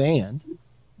new band,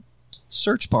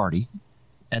 Search Party,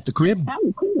 at the Crib.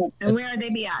 Oh, cool. And where are they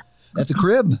be at? At the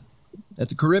Crib. At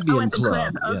the Caribbean at the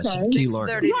Club. Crib. Okay. Yes, Key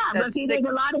Largo. Yeah, but see, there's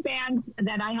a lot of bands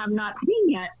that I have not seen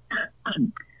yet.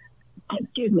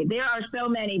 Excuse me. There are so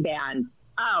many bands.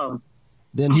 Oh.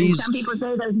 Then he's. Some people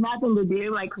say there's nothing to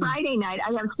do. Like Friday night,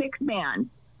 I have 6 bands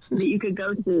that you could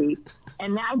go see,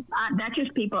 and that's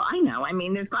just people I know. I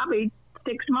mean, there's probably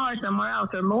 6 more somewhere else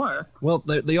or more. Well,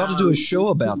 they ought to do a show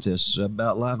about this,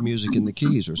 about live music in the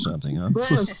Keys or something, huh?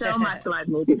 There's so much live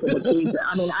music in the Keys.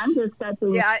 I mean, I'm just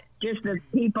touching just the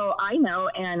people I know,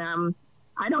 and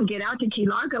I don't get out to Key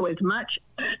Largo as much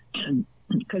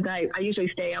because I usually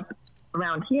stay up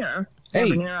around here. Hey,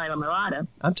 near Islamorada.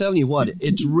 I'm telling you what,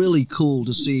 it's really cool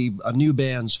to see a new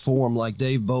band's form like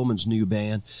Dave Bowman's new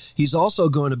band. He's also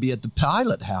going to be at the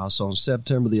Pilot House on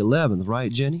September the 11th, right,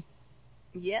 Jenny?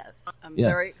 Yes, I'm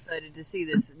very excited to see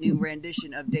this new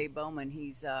rendition of Dave Bowman.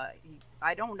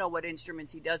 I don't know what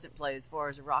instruments he doesn't play as far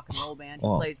as a rock and roll band. He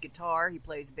plays guitar, he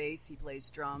plays bass, he plays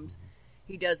drums.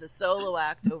 He does a solo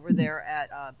act over there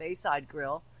at Bayside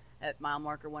Grill at mile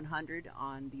marker 100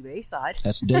 on the Bayside.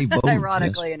 That's Dave Bowman.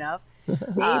 Ironically enough. Dave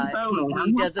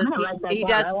Bowman.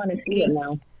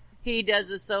 He does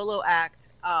a solo act.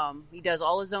 He does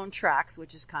all his own tracks,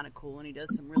 which is kind of cool, and he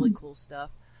does some really cool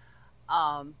stuff.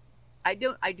 I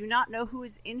do not know who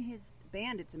is in his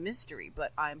band. It's a mystery,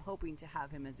 but I'm hoping to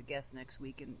have him as a guest next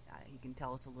week, and he can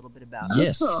tell us a little bit about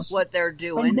what they're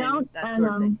doing and that sort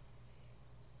of thing.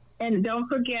 And don't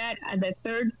forget, the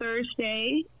 3rd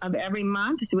Thursday of every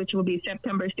month, which will be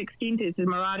September 16th, is the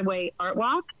Maradaway Art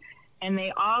Walk, and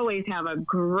they always have a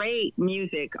great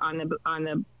music on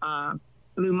the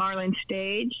Blue Marlin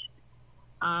stage.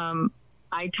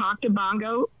 I talked to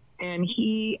Bongo, and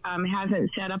he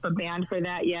hasn't set up a band for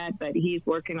that yet, but he's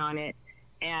working on it,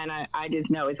 and I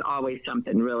just know it's always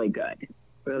something really good.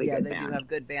 Really good band. Do have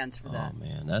good bands for that. Oh,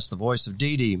 man. That's the voice of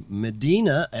Dee Dee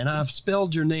Medina, and I've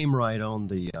spelled your name right on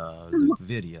the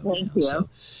video. Thank you. So,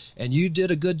 and you did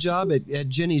a good job at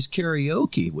Jenny's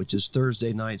Karaoke, which is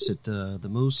Thursday nights at the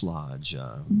Moose Lodge.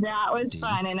 That was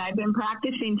fun, and I've been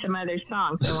practicing some other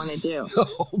songs I want to do.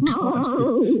 Oh,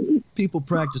 God. People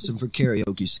practicing for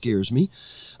karaoke scares me.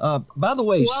 By the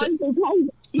way...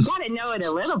 You got to know it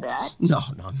a little bit. No.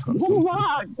 You know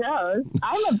how it goes.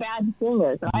 I'm a bad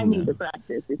singer, so I need to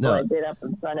practice before I get up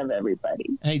in front of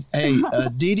everybody. Hey,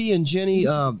 Dee Dee and Jenny,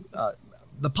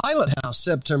 the Pilot House,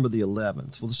 September the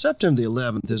 11th. Well, the September the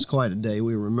 11th is quite a day.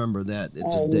 We remember that.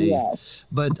 It's a day. Yes.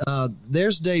 But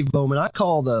there's Dave Bowman. I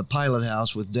call the Pilot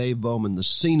House with Dave Bowman the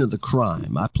scene of the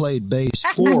crime. I played bass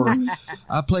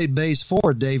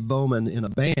for Dave Bowman in a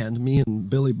band, me and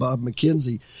Billy Bob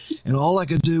McKenzie, and all I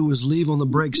could do was leave on the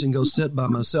brakes and go sit by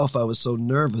myself. I was so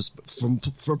nervous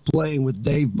for playing with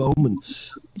Dave Bowman.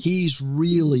 He's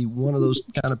really one of those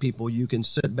kind of people you can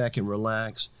sit back and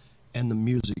relax, and the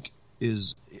music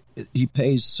he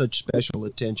pays such special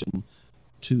attention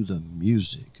to the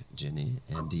music, Jenny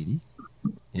and Dee Dee.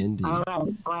 Indeed. All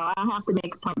right. Well, I'll have to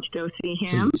make a point to go see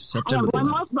him. Please, I have one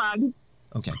more plug.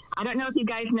 Okay. I don't know if you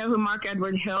guys know who Mark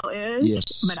Edward Hill is.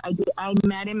 Yes. But I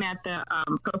met him at the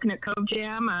Coconut Cove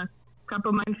Jam a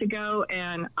couple months ago,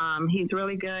 and he's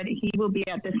really good. He will be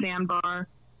at the Sandbar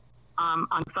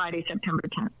on Friday, September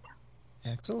 10th.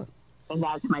 Excellent. And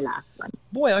that's my last one.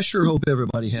 Boy, I sure hope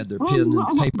everybody had their pen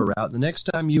and paper out. The next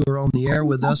time you are on the air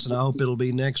with us, and I hope it'll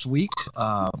be next week,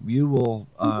 you will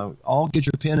all get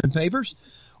your pen and papers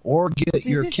or get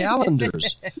your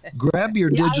calendars. Grab your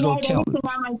digital calendar. I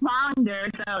write everything on my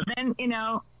calendar, so then,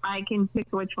 I can pick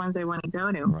which ones I want to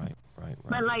go to. Right.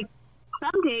 But,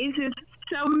 some days there's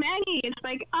so many. It's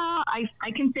like,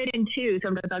 I can fit in 2.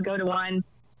 Sometimes I'll go to one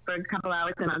for a couple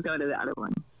hours, and I'll go to the other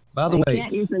one. By the way,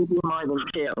 can't usually do more than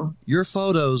 2. Your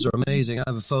photos are amazing. I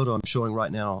have a photo I'm showing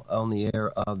right now on the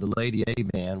air of the Lady A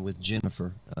Band with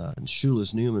Jennifer and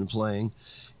Shoeless Newman playing.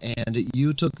 And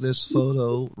you took this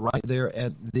photo right there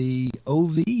at the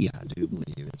OV, I do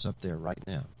believe. It's up there right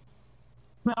now.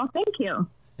 Well, thank you.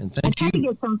 And thank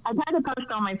you. I try to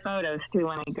post all my photos, too,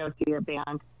 when I go see your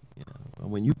band. Yeah. Well,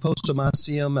 when you post them, I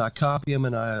see them, I copy them,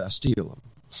 and I steal them.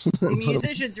 The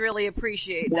musicians really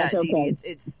appreciate that, That's okay.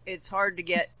 Dee. It's hard to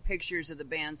get pictures of the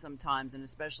band sometimes, and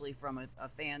especially from a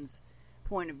fan's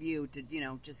point of view to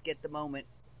just get the moment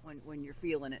when you're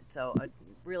feeling it. So I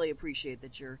really appreciate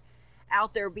that you're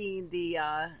out there being the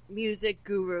music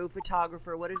guru,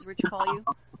 photographer. What does Rich call you?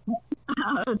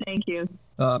 Oh, thank you.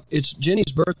 It's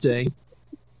Jenny's birthday.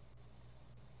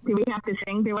 Do we have to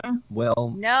sing to her?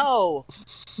 Well, No.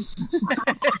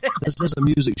 this is a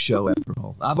music show after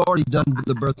all. I've already done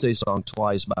the birthday song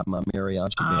twice by my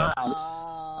mariachi band.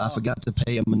 I forgot to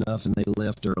pay them enough, and they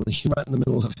left early, right in the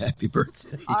middle of Happy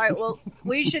Birthday. All right. Well,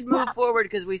 we should move forward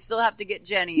because we still have to get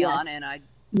Jenny on, and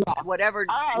whatever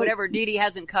Dee Dee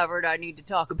hasn't covered, I need to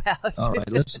talk about. All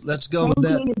right, let's go with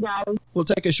that. We'll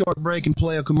take a short break and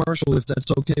play a commercial if that's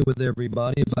okay with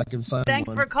everybody. If I can find Thanks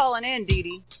one. for calling in, Dee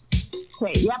Dee.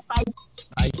 Okay, yep, bye.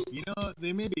 You know,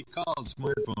 they may be called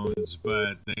smartphones,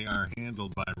 but they are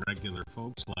handled by regular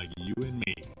folks like you and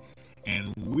me.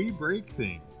 And we break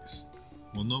things.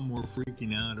 Well, no more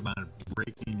freaking out about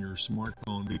breaking your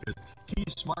smartphone because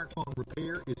Keys Smartphone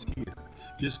Repair is here.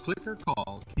 Just click or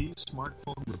call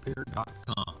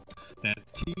keysmartphonerepair.com.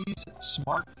 That's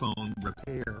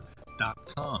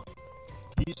keysmartphonerepair.com.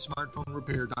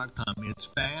 keysmartphonerepair.com. It's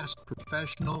fast,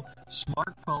 professional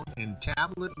smartphone and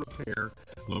tablet repair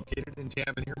located in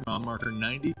Tavernier, mile marker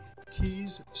 90.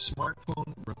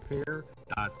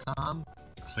 keysmartphonerepair.com.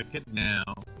 Click it now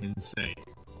and save.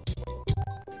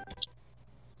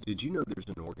 Did you know there's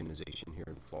an organization here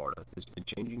in Florida that's been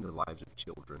changing the lives of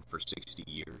children for 60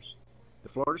 years? The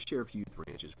Florida Sheriff Youth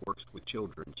Ranches works with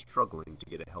children struggling to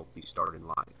get a healthy start in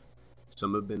life.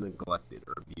 Some have been neglected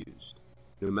or abused.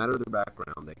 No matter their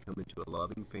background, they come into a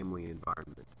loving family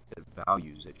environment that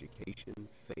values education,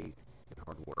 faith, and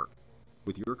hard work.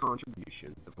 With your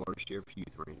contribution, the Florida Sheriff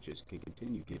Youth Ranches can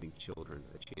continue giving children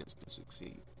a chance to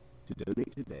succeed. To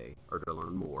donate today or to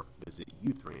learn more, visit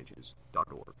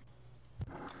youthranches.org.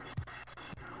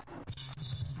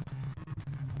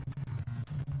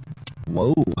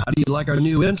 Whoa, how do you like our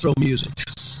new intro music?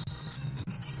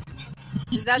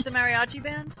 Is that the mariachi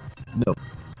band? No.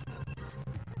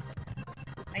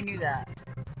 I knew that.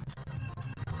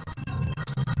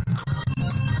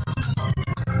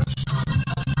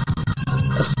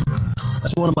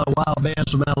 That's one of my wild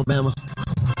bands from Alabama.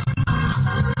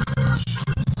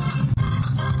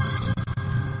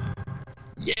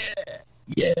 Yeah.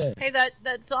 Hey,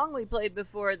 that song we played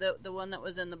before, the one that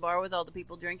was in the bar with all the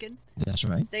people drinking. That's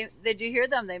right. Did you hear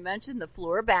them? They mentioned the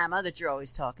Floribama that you're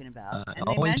always talking about. I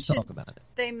always talk about it.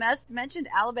 They mentioned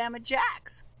Alabama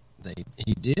Jacks.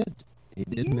 He did. He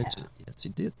did mention it. Yes, he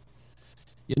did.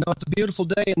 You know, it's a beautiful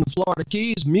day in the Florida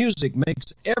Keys. Music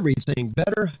makes everything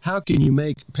better. How can you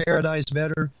make paradise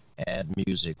better? Add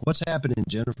music. What's happening,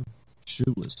 Jennifer?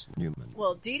 Shoeless Newman.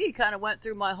 Well, Dee Dee kind of went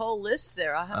through my whole list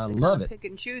there. I have to love it. Pick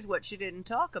and choose what she didn't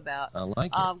talk about. I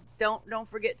like it. Don't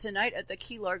forget tonight at the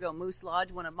Key Largo Moose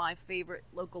Lodge, one of my favorite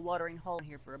local watering holes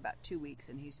here for about 2 weeks,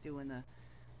 and he's doing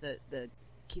the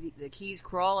Keys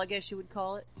Crawl, I guess you would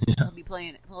call it. Yeah.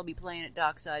 He'll be playing at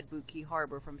Dockside Boot Key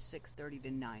Harbor from 6:30 to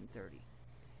 9:30.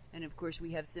 And of course,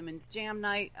 we have Simmons Jam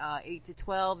Night, 8 to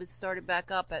 12 is started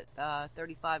back up at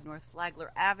 35 North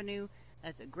Flagler Avenue.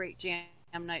 That's a great jam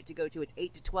night to go to. It's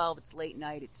 8 to 12. It's late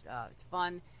night. It's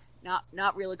fun.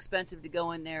 Not real expensive to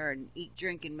go in there and eat,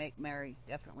 drink, and make merry.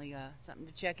 Definitely something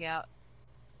to check out.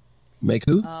 Make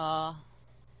who?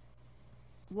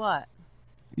 What?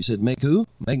 You said make who?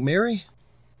 Make merry?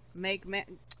 Make merry.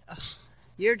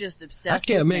 You're just obsessed. I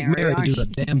can't with make Mary merry do a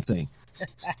damn thing.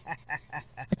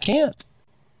 I can't.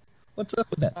 What's up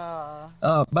with that?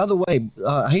 By the way,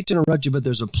 I hate to interrupt you, but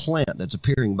there's a plant that's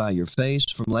appearing by your face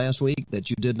from last week that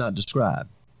you did not describe.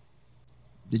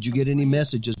 Did you get any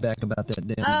messages back about that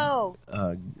damn? Oh,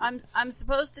 I'm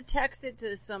supposed to text it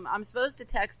to I'm supposed to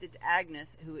text it to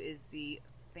Agnes, who is the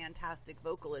fantastic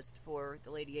vocalist for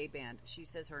the Lady A Band. She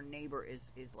says her neighbor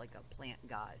is like a plant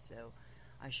guy, so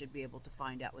I should be able to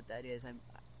find out what that is.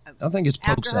 I think it's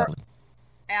poke salad.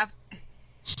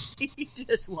 You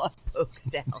just want poke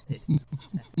salad.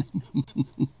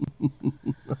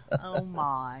 Oh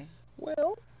my.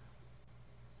 Well,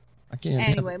 I can't.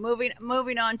 Anyway,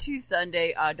 moving on to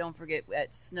Sunday. Don't forget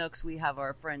at Snooks we have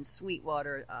our friend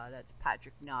Sweetwater. That's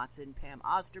Patrick Knotts and Pam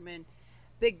Osterman.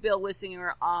 Big Bill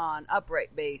Wissinger on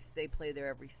upright bass. They play there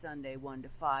every Sunday, 1 to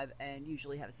 5, and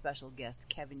usually have a special guest,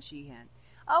 Kevin Sheehan.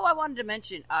 Oh, I wanted to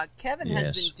mention, Kevin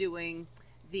has been doing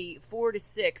the 4 to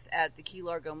 6 at the Key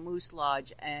Largo Moose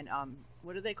Lodge, and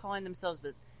what are they calling themselves?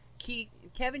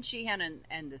 Kevin Sheehan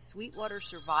and the Sweetwater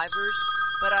Survivors.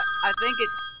 But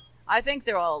I think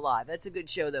they're all alive. That's a good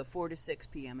show, though. 4 to 6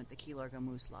 p.m. at the Key Largo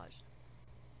Moose Lodge.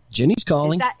 Jenny's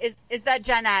calling. Is that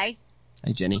Jenny?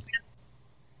 Hey, Jenny.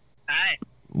 Hi.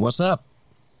 What's up?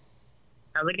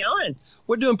 How's it going?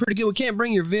 We're doing pretty good. We can't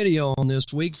bring your video on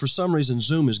this week. For some reason,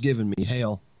 Zoom is giving me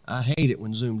hell. I hate it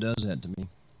when Zoom does that to me.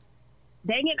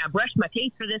 Dang it, I brushed my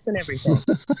teeth for this and everything.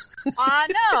 I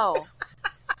know.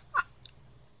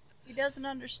 He doesn't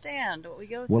understand what we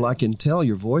go through. Well, I can tell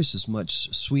your voice is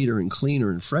much sweeter and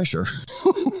cleaner and fresher.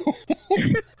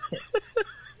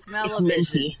 Smell of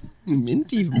minty.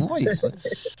 Minty voice.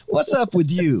 What's up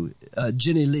with you,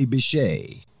 Jenny Lee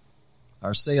Bichet,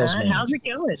 our sales manager? How's it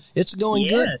going? It's going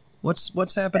good.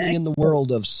 What's happening in the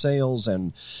world of sales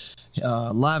and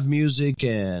live music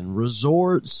and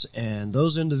resorts and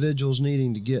those individuals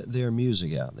needing to get their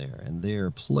music out there and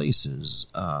their places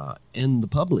in the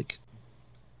public?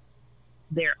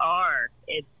 There are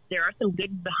some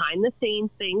good behind the scenes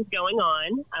things going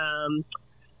on.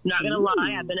 Not gonna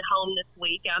lie, I've been at home this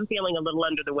week. I'm feeling a little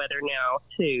under the weather now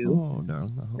too. Oh,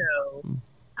 darling. So,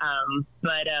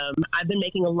 but I've been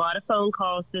making a lot of phone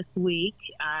calls this week.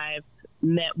 I've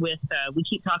met with. We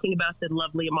keep talking about the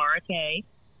lovely Amara Kay.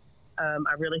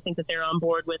 I really think that they're on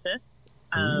board with us.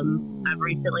 I've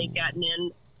recently gotten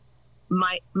in.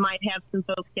 Might have some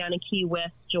folks down in Key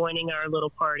West joining our little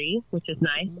party, which is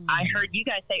nice. I heard you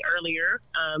guys say earlier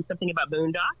something about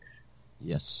Boondocks.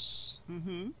 Yes.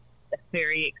 Mm-hmm. That's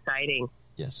very exciting.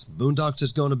 Yes. Boondocks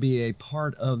is going to be a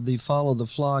part of the Follow the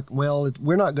Flock. Well,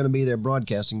 we're not going to be there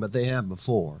broadcasting, but they have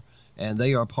before. And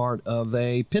they are part of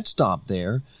a pit stop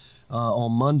there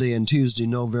on Monday and Tuesday,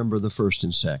 November the 1st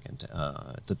and 2nd.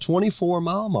 At the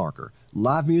 24-mile marker.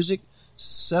 Live music,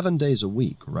 7 days a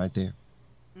week right there.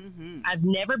 Mm-hmm. I've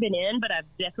never been in, but I've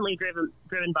definitely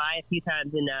driven by a few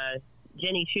times, and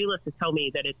Jenny Shulis has told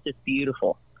me that it's just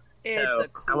beautiful. It's so a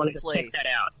cool I want to place. check that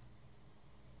out.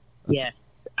 Yes,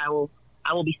 I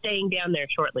will be staying down there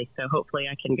shortly, so hopefully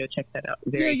I can go check that out.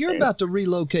 You're soon. about to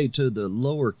relocate to the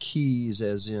lower Keys,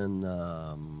 as in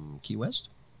Key West?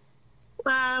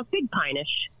 Big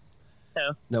Pine-ish.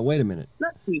 So now, wait a minute.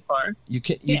 Not too far. You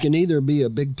can either be a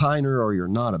big piner or you're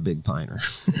not a big piner.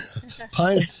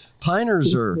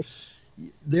 Piners are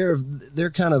they're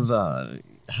kind of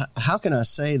how can I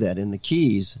say that in the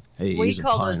Keys? Hey, we he's a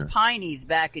call piner. those pinies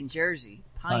back in Jersey.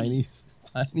 Pinies.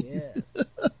 Yes.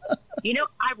 You know,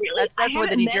 I that's where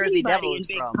the New Jersey Devil is in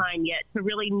Big from. Pine yet to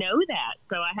really know that.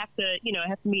 So I have to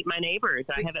meet my neighbors.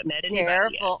 I haven't met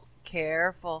anybody yet.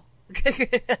 Careful.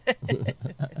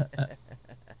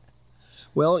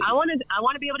 Well, I want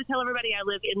to be able to tell everybody I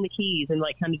live in the Keys and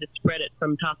kind of just spread it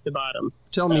from top to bottom.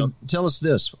 Tell us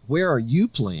this. Where are you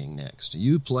playing next?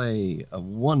 You play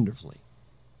wonderfully.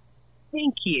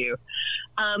 Thank you.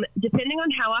 Depending on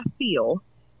how I feel,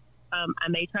 I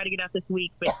may try to get out this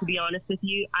week, but to be honest with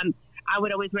you, I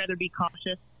would always rather be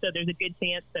cautious. So there's a good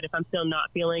chance that if I'm still not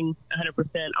feeling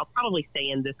 100%, I'll probably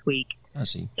stay in this week. I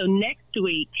see. So next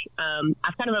week,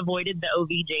 I've kind of avoided the OV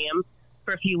Jam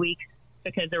for a few weeks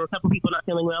because there were a couple people not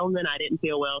feeling well, and then I didn't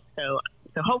feel well. So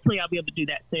hopefully I'll be able to do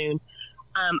that soon.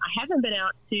 I haven't been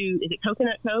out to, is it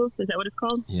Coconut Cove? Is that what it's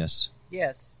called? Yes.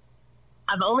 Yes.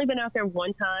 I've only been out there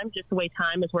one time, just the way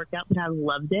time has worked out, but I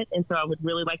loved it, and so I would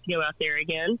really like to go out there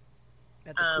again.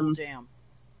 That's a cool jam.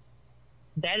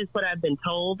 That is what I've been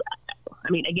told. I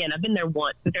mean, again, I've been there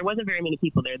once, but there wasn't very many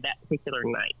people there that particular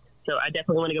night. So I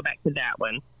definitely want to go back to that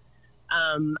one.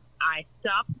 I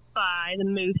stopped by the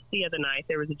Moose the other night.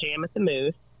 There was a jam at the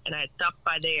Moose, and I had stopped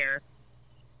by there.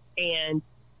 And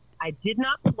I did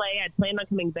not play. I'd planned on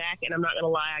coming back, and I'm not going to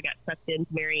lie, I got sucked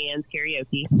into Mary Ann's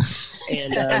karaoke.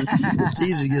 And it's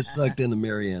easy to get sucked into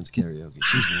Mary Ann's karaoke.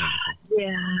 She's wonderful.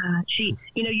 Yeah. She,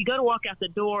 you go to walk out the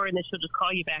door, and then she'll just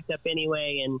call you back up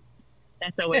anyway, and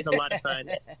that's always a lot of fun.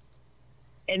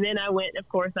 And then I went, of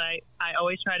course, I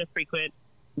always try to frequent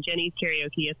Jenny's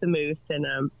karaoke at the Moose, and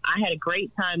I had a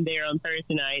great time there on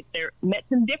Thursday night. Met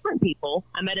some different people.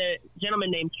 I met a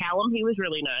gentleman named Callum. He was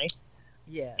really nice.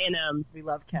 Yes, and we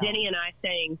love Callum. Jenny and I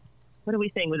sang, what did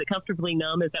we sing? Was it Comfortably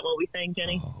Numb? Is that what we sang,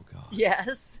 Jenny? Oh, God.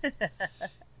 Yes.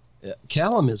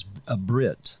 Callum is a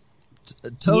Brit.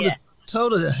 Toe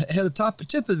to head,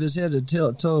 tip of his head to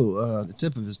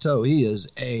tip of his toe, he is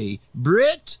a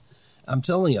Brit. I'm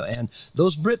telling you, and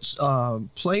those Brits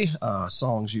play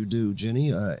songs you do,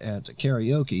 Jenny, at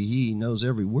karaoke. He knows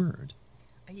every word.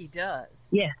 He does.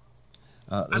 Yeah.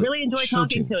 I really enjoy show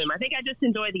talking to tunes. him. I think I just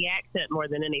enjoy the accent more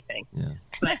than anything. Yeah.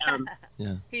 But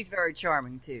Yeah. He's very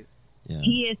charming too. Yeah.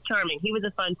 he is charming. He was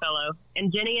a fun fellow.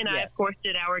 And Jenny and I, Yes. of course,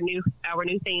 did our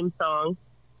new theme song.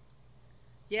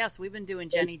 Yes, we've been doing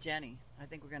Jenny Jenny. I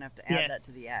think we're going to have to add Yes. that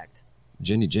to the act.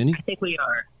 Jenny. I think we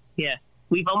are. Yeah.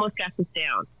 We've almost got this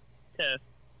down to,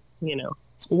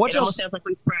 What it almost else? sounds like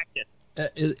we've practiced.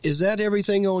 Is that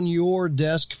everything on your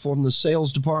desk from the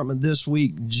sales department this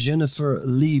week, Jennifer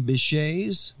Lee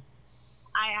Bichets?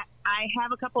 I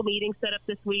have a couple meetings set up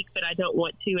this week, but I don't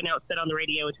want to announce that on the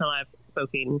radio until I've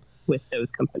spoken with those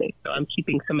companies. So I'm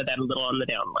keeping some of that a little on the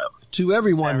down low. To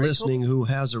everyone Very listening who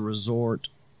has a resort,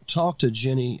 talk to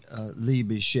Jenny Lee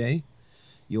Bichet.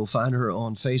 You'll find her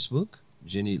on Facebook,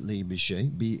 Jenny Lee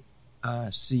Bichet, Biche,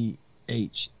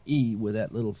 with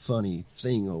that little funny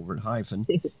thing over it, hyphen,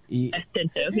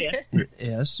 Estento, yeah.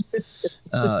 S.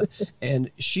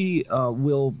 And she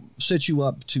will set you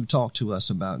up to talk to us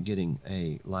about getting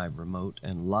a live remote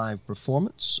and live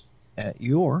performance at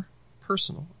your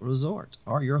personal resort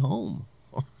or your home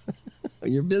or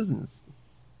your business.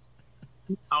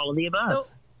 All of the above. So-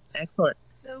 Excellent.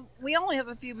 So we only have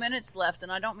a few minutes left,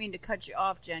 and I don't mean to cut you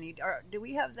off, Jenny. Do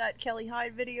we have that Kelly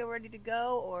Hyde video ready to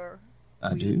go, or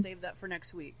I we do. save that for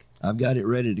next week? I've got it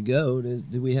ready to go.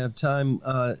 Do we have time?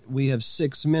 We have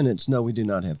 6 minutes. No, we do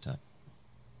not have time.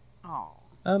 Oh.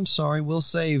 I'm sorry. We'll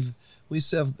save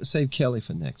Kelly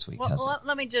for next week. How's Well,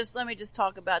 let me just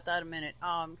talk about that a minute.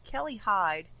 Kelly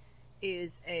Hyde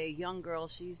is a young girl.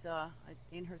 She's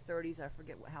in her 30s. I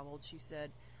forget how old she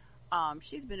said.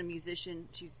 She's been a musician.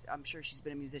 I'm sure she's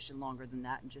been a musician longer than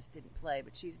that and just didn't play,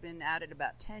 but she's been at it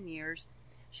about 10 years.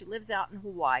 She lives out in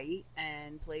Hawaii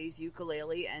and plays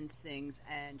ukulele and sings,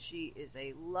 and she is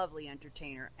a lovely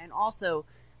entertainer and also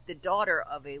the daughter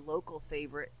of a local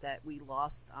favorite that we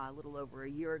lost a little over a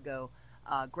year ago,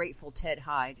 Grateful Ted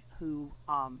Hyde, who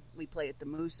we play at the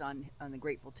Moose on the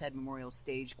Grateful Ted Memorial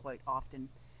stage quite often.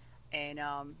 And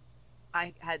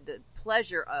I had the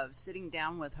pleasure of sitting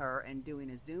down with her and doing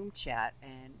a Zoom chat,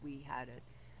 and we had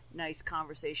a nice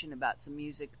conversation about some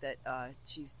music that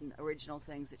original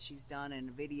things that she's done, and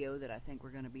a video that I think we're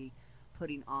going to be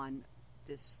putting on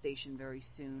this station very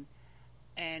soon.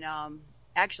 And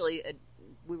actually,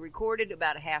 we recorded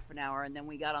about a half an hour, and then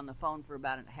we got on the phone for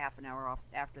about a half an hour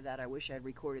after that. I wish I'd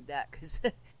recorded that because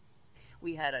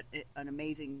we had an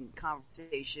amazing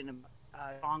conversation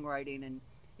about songwriting and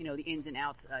the ins and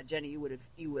outs. Jenny, you would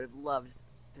have loved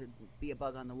to be a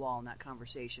bug on the wall in that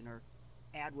conversation, or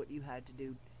add what you had to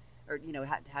do, or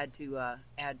had to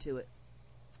add to it.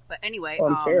 But anyway,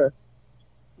 Sure.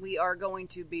 we are going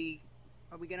to be.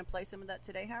 Are we going to play some of that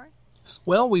today, Harry?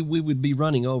 Well, we would be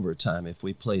running overtime if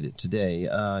we played it today.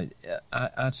 I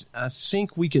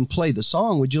think we can play the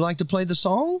song. Would you like to play the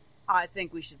song? I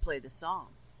think we should play the song.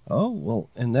 Oh, well,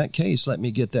 in that case, let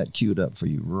me get that queued up for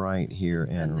you right here.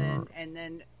 And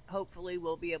then hopefully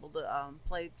we'll be able to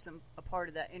play a part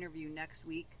of that interview next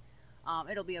week.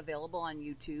 It'll be available on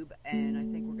YouTube, and I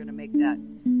think we're going to make that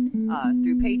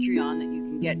through Patreon, that you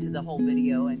can get to the whole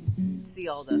video and see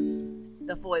all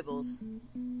the foibles.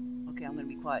 Okay, I'm going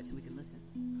to be quiet so we can listen.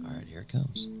 All right, here it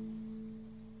comes.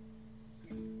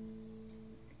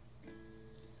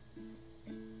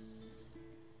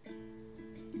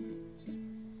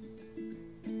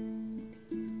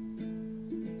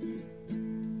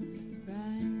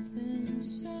 Rise and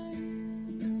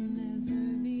shine, you'll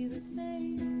never be the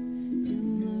same.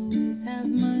 You'll always have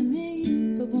my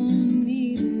name, but won't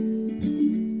need it.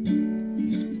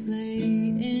 Play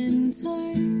in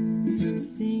time,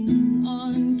 sing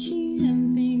on key,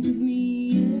 and think of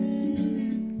me,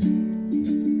 yeah.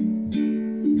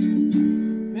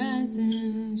 Rise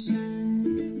and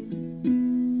shine.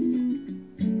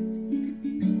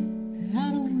 And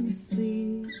I don't wanna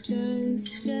sleep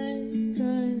just yet,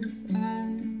 'cause I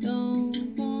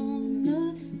don't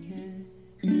wanna forget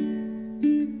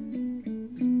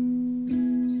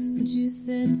just what you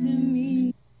said to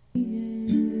me.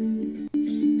 Yeah.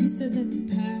 You said that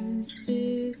the past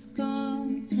is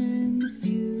gone and the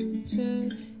future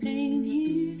ain't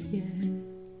here yet.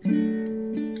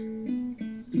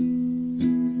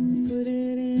 So I put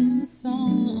it in a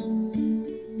song,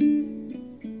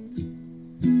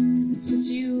 'cause it's what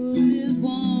you would have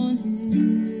wanted.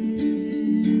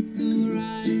 So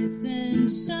rise and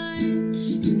shine,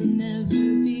 you'll never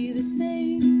be the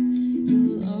same.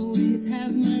 You'll always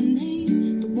have my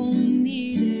name, but won't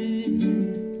need it.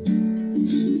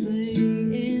 Play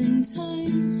in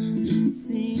time,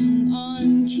 sing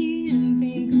on key, and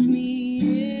think of me,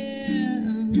 yeah.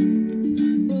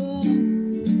 Oh,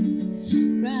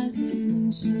 rise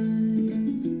and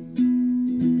shine.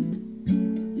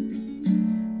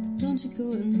 Don't you go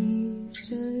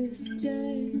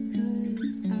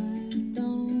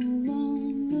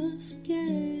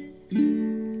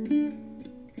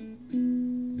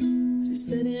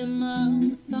said in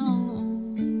my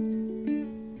song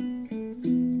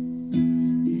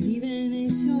that even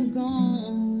if you're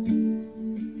gone,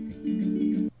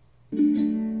 you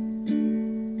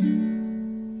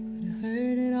would have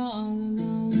heard it all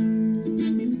along.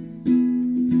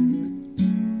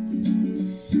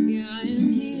 Yeah, I am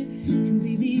here,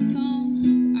 completely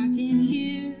gone. I can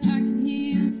hear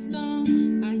a song.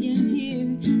 I am here,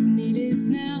 and it is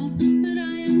now, but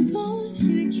I am gone,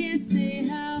 and I can't say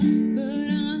how, but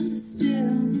I'm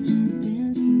still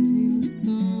dancing to your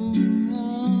song.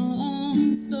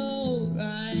 So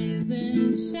rise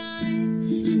and shine,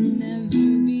 you'll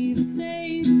never be the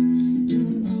same.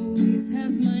 You'll always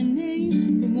have my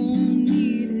name, but won't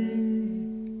need it.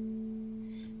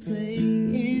 Play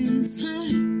in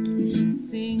time,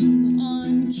 sing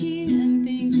on key, and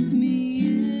think of me.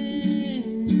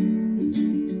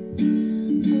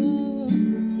 Oh,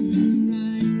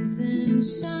 rise and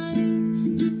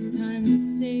shine. It's time to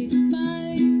say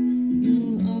goodbye.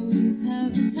 You'll always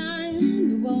have the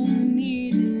time, but won't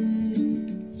need it.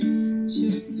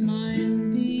 Your smile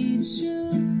be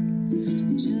true.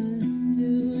 Just do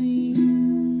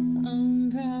you. I'm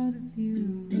proud of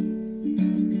you.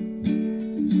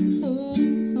 Oh,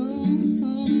 oh,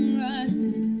 oh, rise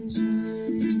and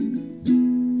shine.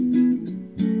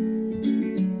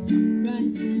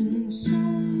 Rise and shine.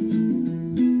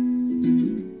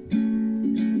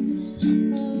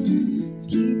 Oh,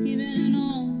 keep keeping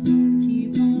on,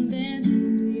 keep on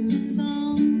dancing to your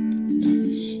song.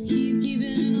 Keep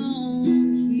keeping on,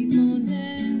 keep on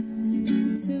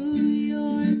dancing to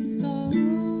your song.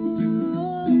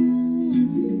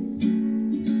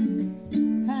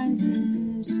 Rise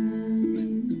and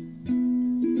shine.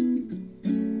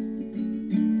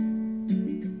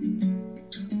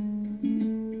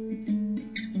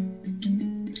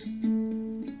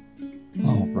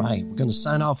 All right, we're going to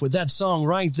sign off with that song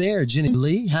right there, Jenny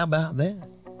Lee. How about that?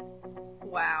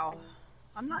 Wow.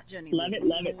 I'm not Jenny. Love it,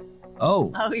 love it.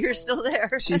 Oh, Oh, you're still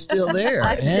there. she's still there.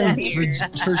 I'm And Jenny.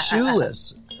 for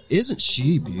Shoeless, isn't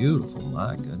she beautiful?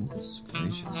 My goodness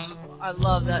gracious. I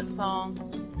love that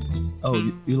song. Oh,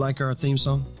 you like our theme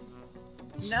song?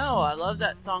 No, I love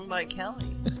that song by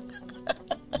Kelly.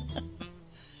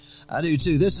 I do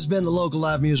too. This has been the Local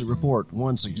Live Music Report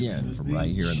once again from right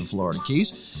here in the Florida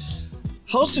Keys.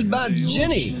 Hosted by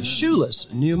Jenny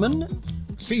Shoeless Newman,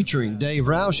 featuring Dave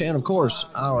Roush, and of course,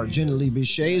 our Jenny Lee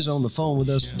Bichet is on the phone with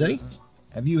us today.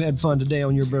 Have you had fun today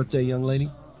on your birthday, young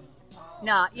lady?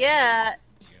 Not yet.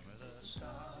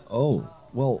 Oh,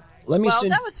 well, let me Well,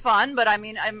 send... that was fun, but I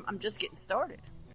mean, I'm just getting started.